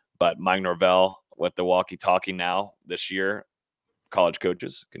 but Mike Norvell with the walkie-talkie now this year, college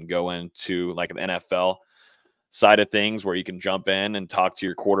coaches can go into like an NFL side of things where you can jump in and talk to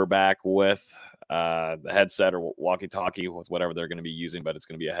your quarterback with the headset or walkie-talkie with whatever they're going to be using, but it's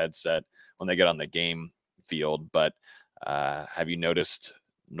going to be a headset when they get on the game field. But Have you noticed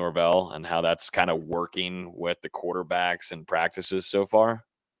Norvell and how that's kind of working with the quarterbacks and practices so far?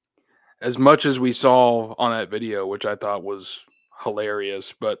 As much as we saw on that video, which I thought was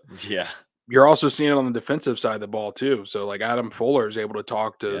hilarious, but Yeah. you're also seeing it on the defensive side of the ball too. So like Adam Fuller is able to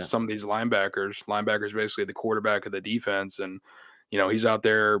talk to Yeah. some of these linebackers. Linebackers basically the quarterback of the defense, and he's out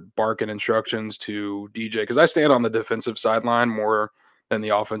there barking instructions to DJ, because I stand on the defensive sideline more than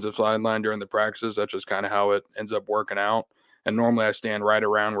the offensive sideline during the practices. That's just kind of how it ends up working out. And normally I stand right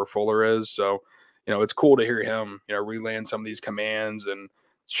around where Fuller is. So, it's cool to hear him, relaying some of these commands and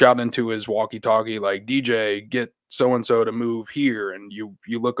shouting into his walkie-talkie like, DJ, get so-and-so to move here. And you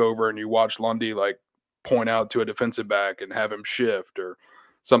look over and you watch Lundy like point out to a defensive back and have him shift or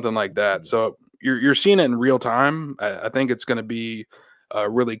something like that. So you're seeing it in real time. I think it's going to be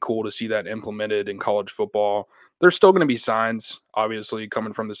really cool to see that implemented in college football. There's still going to be signs, obviously,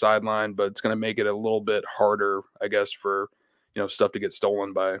 coming from the sideline, but it's going to make it a little bit harder, I guess, for stuff to get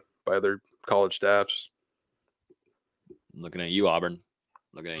stolen by other college staffs. Looking at you, Auburn.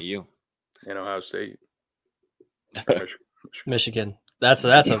 Looking at you. And Ohio State. Michigan. That's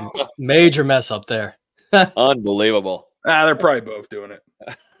a major mess up there. Unbelievable. They're probably both doing it.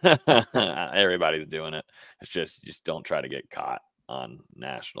 Everybody's doing it. It's just don't try to get caught on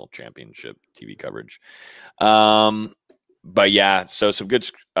national championship TV coverage. But yeah, so some good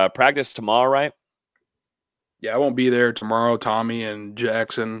practice tomorrow, right? Yeah, I won't be there tomorrow. Tommy and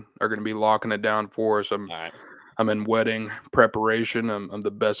Jackson are going to be locking it down for us. I'm in wedding preparation. I'm the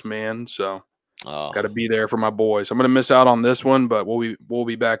best man, so got to be there for my boys. I'm going to miss out on this one, but we'll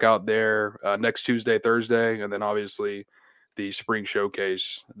be back out there next Tuesday, Thursday, and then obviously the spring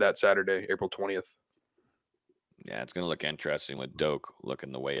showcase that Saturday, April 20th. Yeah, it's going to look interesting with Doak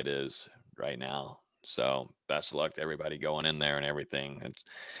looking the way it is right now. So best of luck to everybody going in there and everything. It's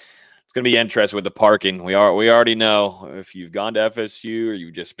going to be interesting with the parking. We already know if you've gone to FSU or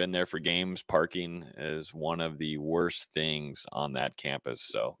you've just been there for games, parking is one of the worst things on that campus.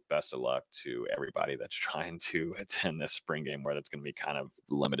 So best of luck to everybody that's trying to attend this spring game, where that's going to be kind of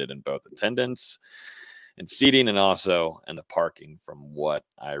limited in both attendance and seating and also in the parking, from what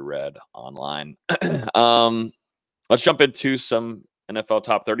I read online. Let's jump into some NFL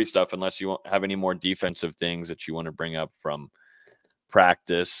top 30 stuff, unless you have any more defensive things that you want to bring up from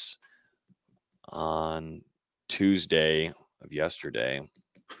practice on Tuesday of yesterday.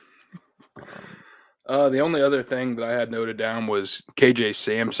 The only other thing that I had noted down was KJ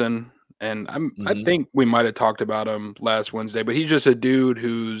Sampson, and I think we might have talked about him last Wednesday, but he's just a dude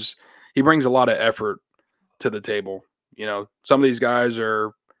he brings a lot of effort to the table. Some of these guys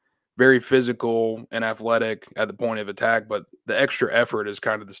are very physical and athletic at the point of attack, but the extra effort is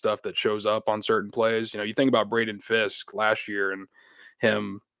kind of the stuff that shows up on certain plays. You think about Braden Fisk last year and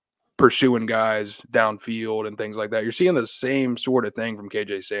him pursuing guys downfield and things like that. You're seeing the same sort of thing from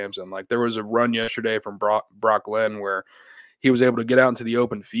KJ Sampson. Like, there was a run yesterday from Brock Glenn where he was able to get out into the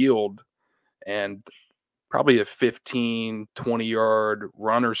open field and probably a 15, 20-yard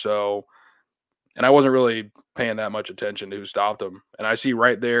run or so. And I wasn't really paying that much attention to who stopped him. And I see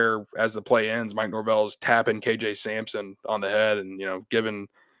right there as the play ends, Mike Norvell is tapping KJ Sampson on the head and,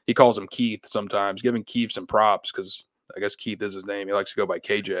 he calls him Keith sometimes, giving Keith some props, because I guess Keith is his name. He likes to go by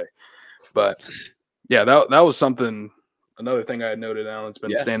KJ. But yeah, that was another thing I had noted down that's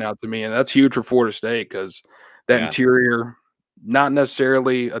been standing out to me. And that's huge for Florida State, because that interior, not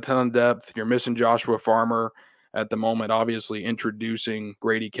necessarily a ton of depth. You're missing Joshua Farmer at the moment, obviously introducing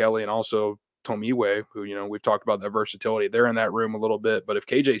Grady Kelly and also Tomiwe, who, we've talked about that versatility. They're in that room a little bit. But if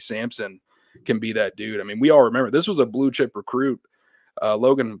KJ Sampson can be that dude, I mean, we all remember this was a blue chip recruit.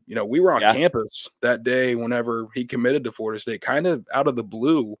 Logan, we were on campus that day whenever he committed to Florida State, kind of out of the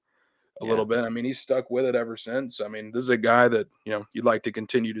blue a little bit. I mean, he's stuck with it ever since. I mean, this is a guy that, you'd like to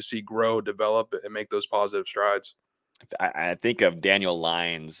continue to see grow, develop, and make those positive strides. I think of Daniel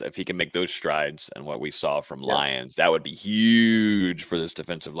Lyons. If he can make those strides and what we saw from Lyons, that would be huge for this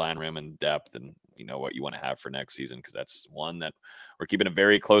defensive line room and depth, and what you want to have for next season, because that's one that we're keeping a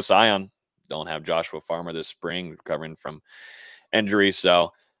very close eye on. Don't have Joshua Farmer this spring, recovering from injury.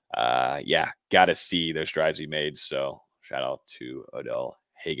 So, got to see those strides he made. So shout out to Odell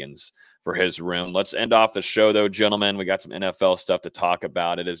Higgins for his room. Let's end off the show, though, gentlemen. We got some NFL stuff to talk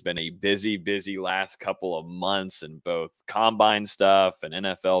about. It has been a busy last couple of months in both combine stuff and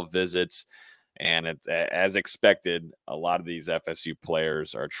NFL visits. And it's, as expected, a lot of these FSU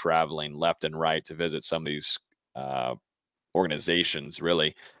players are traveling left and right to visit some of these organizations,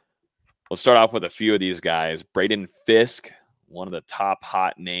 really. We'll start off with a few of these guys. Braden Fisk, one of the top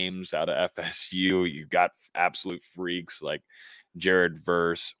hot names out of FSU. You've got absolute freaks like Jared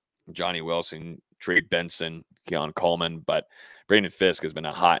Verse, Johnny Wilson, Trey Benson, Keon Coleman, but Braden Fisk has been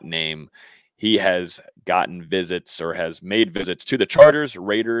a hot name. He has gotten visits or has made visits to the Chargers,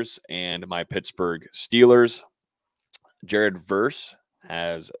 Raiders, and my Pittsburgh Steelers. Jared Verse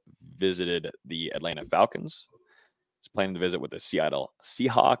has visited the Atlanta Falcons. He's planning to visit with the Seattle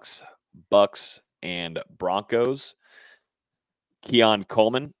Seahawks, Bucks, and Broncos. Keon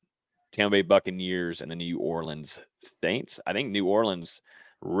Coleman, Tampa Bay Buccaneers, and the New Orleans Saints. I think New Orleans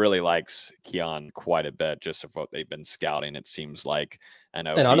really likes Keon quite a bit, just of what they've been scouting. It seems like. I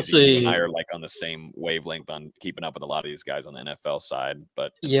know, And BZ, honestly, you and I are like on the same wavelength on keeping up with a lot of these guys on the NFL side,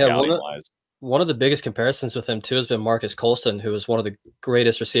 but yeah, scouting wise, one of the biggest comparisons with him too has been Marcus Colston, who was one of the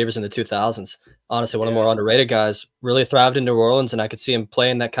greatest receivers in the 2000s. Honestly, one of the more underrated guys. Really thrived in New Orleans, and I could see him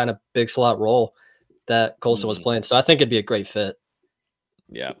playing that kind of big slot role that Colston was playing. So I think it'd be a great fit.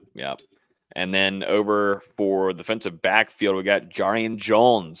 Yeah. And then over for the defensive backfield, we got Jarian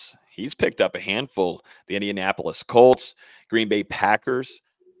Jones. He's picked up a handful. The Indianapolis Colts, Green Bay Packers,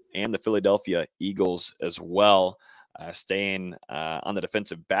 and the Philadelphia Eagles as well. Staying on the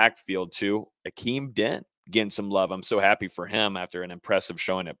defensive backfield too, Akeem Dent getting some love. I'm so happy for him after an impressive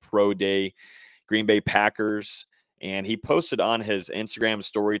showing at Pro Day. Green Bay Packers. And he posted on his Instagram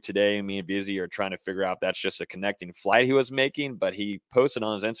story today. Me and Busy are trying to figure out if that's just a connecting flight he was making, but he posted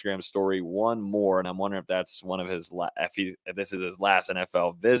on his Instagram story one more, and I'm wondering if that's one of his if this is his last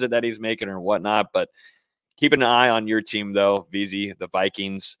NFL visit that he's making or whatnot. But keeping an eye on your team though, VZ, the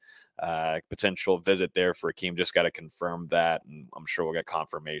Vikings. Potential visit there for Akeem. Just got to confirm that, and I'm sure we'll get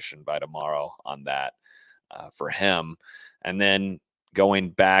confirmation by tomorrow on that for him. And then going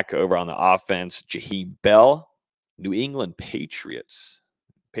back over on the offense, Jaheim Bell. New England Patriots.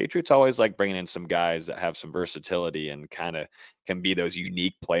 Patriots always like bringing in some guys that have some versatility and kind of can be those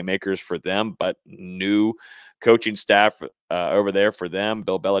unique playmakers for them, but new coaching staff over there for them.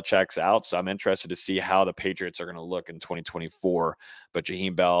 Bill Belichick's out, so I'm interested to see how the Patriots are going to look in 2024. But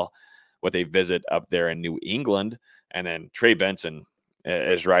Jaheim Bell with a visit up there in New England, and then Trey Benson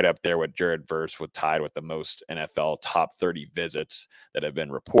is right up there with Jared Verse, with tied with the most NFL top 30 visits that have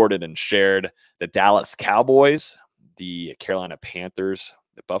been reported and shared. The Dallas Cowboys, the Carolina Panthers,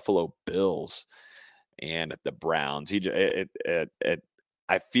 the Buffalo Bills, and the Browns.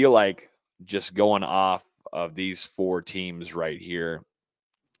 I feel like just going off of these four teams right here,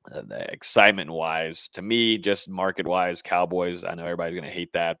 the excitement-wise, to me, just market-wise, Cowboys, I know everybody's going to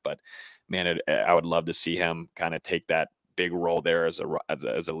hate that, but, man, I would love to see him kind of take that big role there as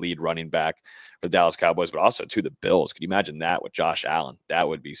a lead running back for the Dallas Cowboys, but also to the Bills. Could you imagine that with Josh Allen? That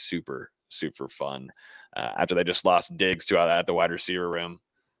would be super, super fun. After they just lost Diggs to at the wide receiver room.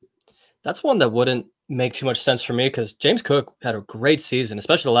 That's one that wouldn't make too much sense for me because James Cook had a great season,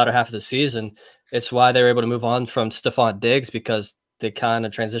 especially the latter half of the season. It's why they were able to move on from Stephon Diggs, because they kind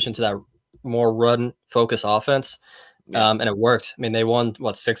of transitioned to that more run-focused offense. Yeah. And it worked. I mean, they won,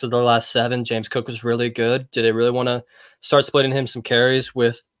 6 of their last 7. James Cook was really good. Do they really want to start splitting him some carries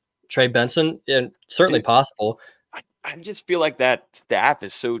with Trey Benson? And certainly possible. I just feel like that staff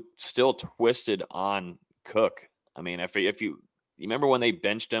is so still twisted on Cook. I mean, if you remember when they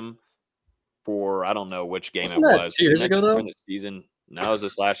benched him for, I don't know which game Wasn't it that was. 2 years ago, though? During the season. No, it was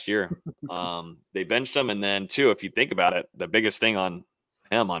this last year. They benched him, and then too, if you think about it, the biggest thing on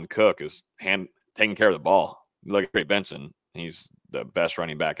Cook is taking care of the ball. You look at Trey Benson; he's the best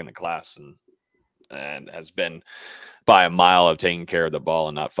running back in the class, and has been by a mile of taking care of the ball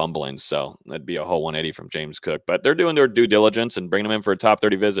and not fumbling. So that'd be a whole 180 from James Cook. But they're doing their due diligence, and bringing him in for a top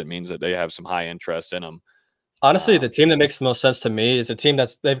 30 visit means that they have some high interest in him. Honestly, the team that makes the most sense to me is a team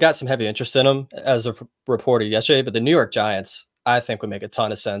they've got some heavy interest in them, as of reported yesterday. But the New York Giants, I think, would make a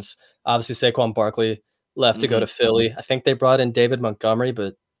ton of sense. Obviously, Saquon Barkley left to go to Philly. I think they brought in David Montgomery,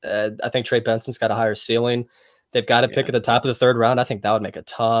 but I think Trey Benson's got a higher ceiling. They've got to pick at the top of the 3rd round. I think that would make a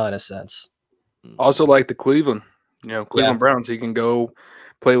ton of sense. Also, like the Cleveland Browns, he can go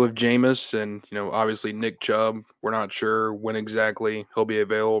play with Jameis and, obviously Nick Chubb. We're not sure when exactly he'll be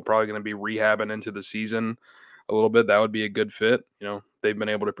available. Probably going to be rehabbing into the season a little bit. That would be a good fit. They've been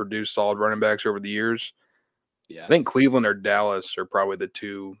able to produce solid running backs over the years. Yeah, I think Cleveland or Dallas are probably the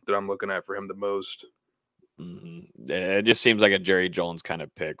 2 that I'm looking at for him the most. It just seems like a Jerry Jones kind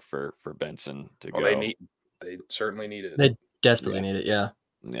of pick for Benson to go. They certainly need it. They desperately need it. Yeah.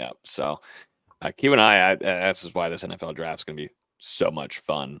 So keep an eye. This is why this NFL draft is going to be so much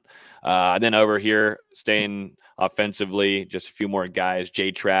fun. Then over here, staying offensively, just a few more guys.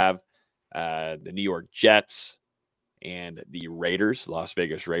 J. Trav, the New York Jets, and the Raiders, Las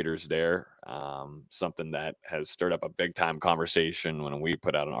Vegas Raiders there. Something that has stirred up a big time conversation when we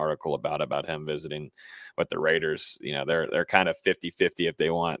put out an article about him visiting with the Raiders. You know, they're kind of 50-50 if they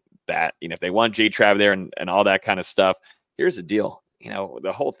want that, you know, if they want J-Trav there and all that kind of stuff. Here's the deal. You know,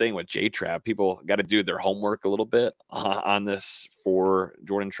 the whole thing with J-Trav, people got to do their homework a little bit on this for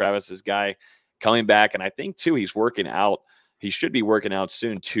Jordan Travis's guy coming back. And I think too, he's working out. He should be working out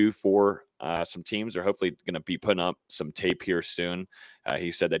soon too for some teams. They're hopefully going to be putting up some tape here soon.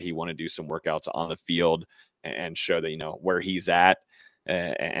 He said that he wanted to do some workouts on the field and show that, you know, where he's at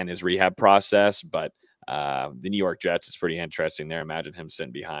and his rehab process. But the New York Jets is pretty interesting there. Imagine him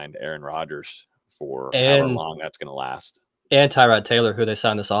sitting behind Aaron Rodgers for however long that's going to last. And Tyrod Taylor, who they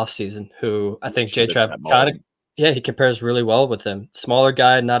signed this offseason, who I think J-Trav kind of, he compares really well with him. Smaller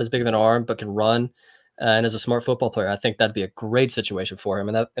guy, not as big of an arm, but can run. And as a smart football player, I think that'd be a great situation for him.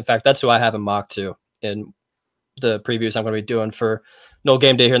 And that, in fact, that's who I have him mocked to in the previews I'm going to be doing for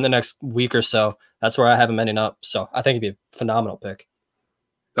NoleGameday here in the next week or so. That's where I have him ending up. So I think he'd be a phenomenal pick.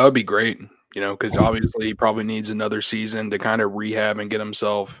 That would be great, you know, because obviously he probably needs another season to kind of rehab and get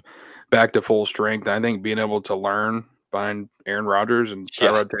himself back to full strength. I think being able to learn behind Aaron Rodgers and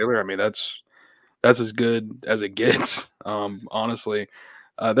Tyrod Taylor, I mean, that's as good as it gets, honestly.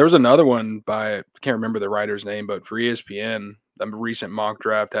 There was another one by, I can't remember the writer's name, but for ESPN, the recent mock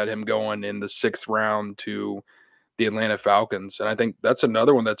draft had him going in the 6th round to the Atlanta Falcons. And I think that's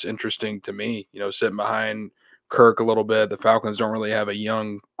another one that's interesting to me, you know, sitting behind Kirk a little bit. The Falcons don't really have a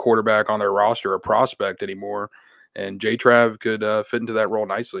young quarterback on their roster, a prospect anymore. And J-Trav could fit into that role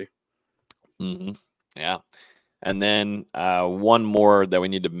nicely. Mm-hmm. Yeah. And then one more that we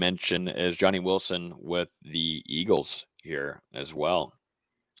need to mention is Johnny Wilson with the Eagles here as well,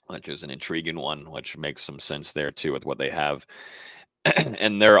 which is an intriguing one, which makes some sense there too with what they have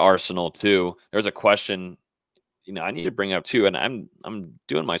in their arsenal too. There's a question, you know, I need to bring up too, and I'm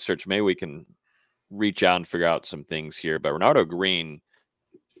doing my search. Maybe we can reach out and figure out some things here. But Renardo Green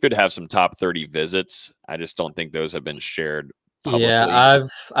should have some top 30 visits. I just don't think those have been shared publicly. Yeah,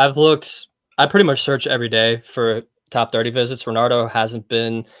 I've looked. I pretty much search every day for top 30 visits. Renardo hasn't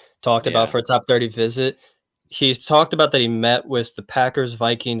been talked about for a top 30 visit. He's talked about that he met with the Packers,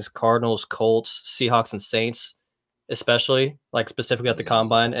 Vikings, Cardinals, Colts, Seahawks, and Saints, especially, like specifically at the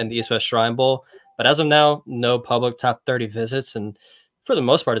Combine and the East-West Shrine Bowl. But as of now, no public top 30 visits. And for the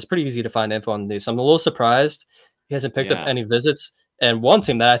most part, it's pretty easy to find info on these. So I'm a little surprised he hasn't picked up any visits. And one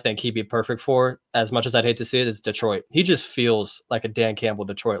team that I think he'd be perfect for, as much as I'd hate to see it, is Detroit. He just feels like a Dan Campbell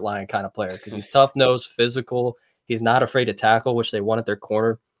Detroit Lion kind of player because he's tough-nosed, physical. He's not afraid to tackle, which they want at their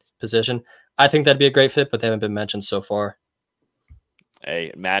corner position. I think that'd be a great fit, but they haven't been mentioned so far.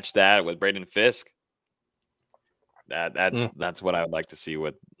 Hey, match that with Braden Fisk. That's what I would like to see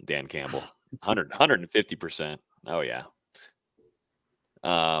with Dan Campbell. 150%. Oh yeah.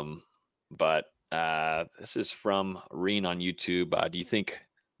 But this is from Reen on YouTube. Do you think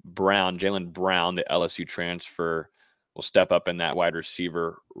Jalen Brown, the LSU transfer, will step up in that wide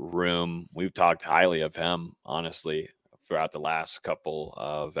receiver room? We've talked highly of him, honestly, throughout the last couple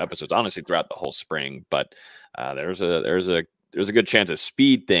of episodes, honestly, throughout the whole spring. But there's a good chance a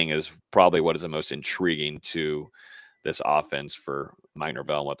speed thing is probably what is the most intriguing to this offense for Mike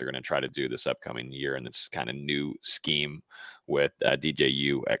Norvell and what they're going to try to do this upcoming year in this kind of new scheme with DJ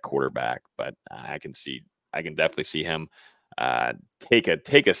U at quarterback. But I can definitely see him take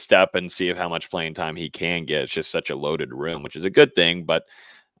a step and see how much playing time he can get. It's just such a loaded room, which is a good thing. But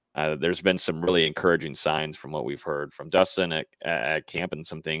there's been some really encouraging signs from what we've heard from Dustin at camp and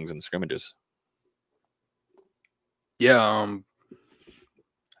some things in the scrimmages. Yeah,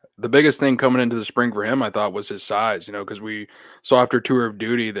 the biggest thing coming into the spring for him, I thought, was his size, you know, because we saw after tour of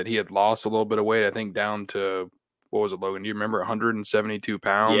duty that he had lost a little bit of weight, I think down to, what was it, Logan? Do you remember 172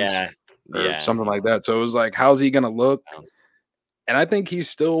 pounds? Or something like that. So it was like, how's he going to look? And I think he's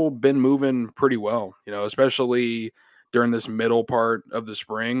still been moving pretty well, you know, especially during this middle part of the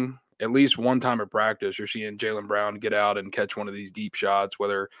spring. At least one time at practice, you're seeing Jalen Brown get out and catch one of these deep shots,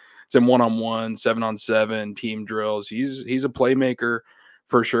 whether it's in 1-on-1, 7-on-7, team drills. He's a playmaker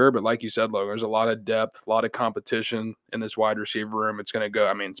for sure. But like you said, Logan, there's a lot of depth, a lot of competition in this wide receiver room. It's going to go,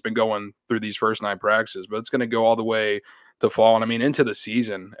 I mean, it's been going through these first 9 practices, but it's going to go all the way to fall. And I mean, into the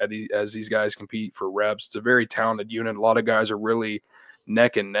season as these guys compete for reps. It's a very talented unit. A lot of guys are really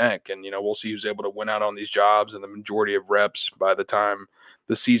neck and neck. And, you know, we'll see who's able to win out on these jobs and the majority of reps by the time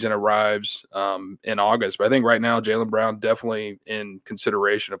the season arrives in August. But I think right now, Jalen Brown definitely in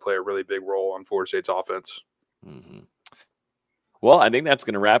consideration to play a really big role on Florida State's offense. Mm-hmm. Well, I think that's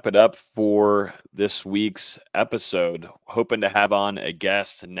going to wrap it up for this week's episode. Hoping to have on a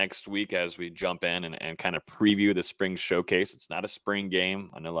guest next week as we jump in and kind of preview the spring showcase. It's not a spring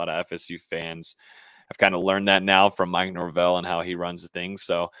game. I know a lot of FSU fans have kind of learned that now from Mike Norvell and how he runs things.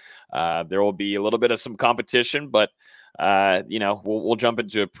 So there will be a little bit of some competition, but we'll jump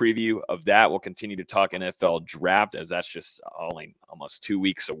into a preview of that. We'll continue to talk NFL draft as that's just only almost 2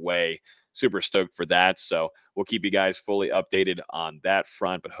 weeks away. Super stoked for that. So we'll keep you guys fully updated on that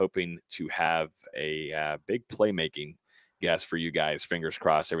front, but hoping to have a big playmaking guest for you guys. Fingers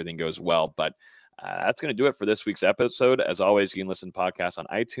crossed everything goes well. But that's going to do it for this week's episode. As always, you can listen to podcasts on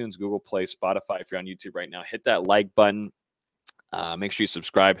iTunes, Google Play, Spotify. If you're on YouTube right now, hit that like button. Make sure you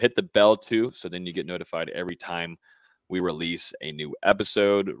subscribe. Hit the bell too, so then you get notified every time we release a new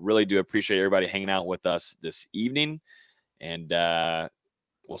episode. Really do appreciate everybody hanging out with us this evening. And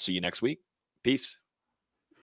we'll see you next week. Peace.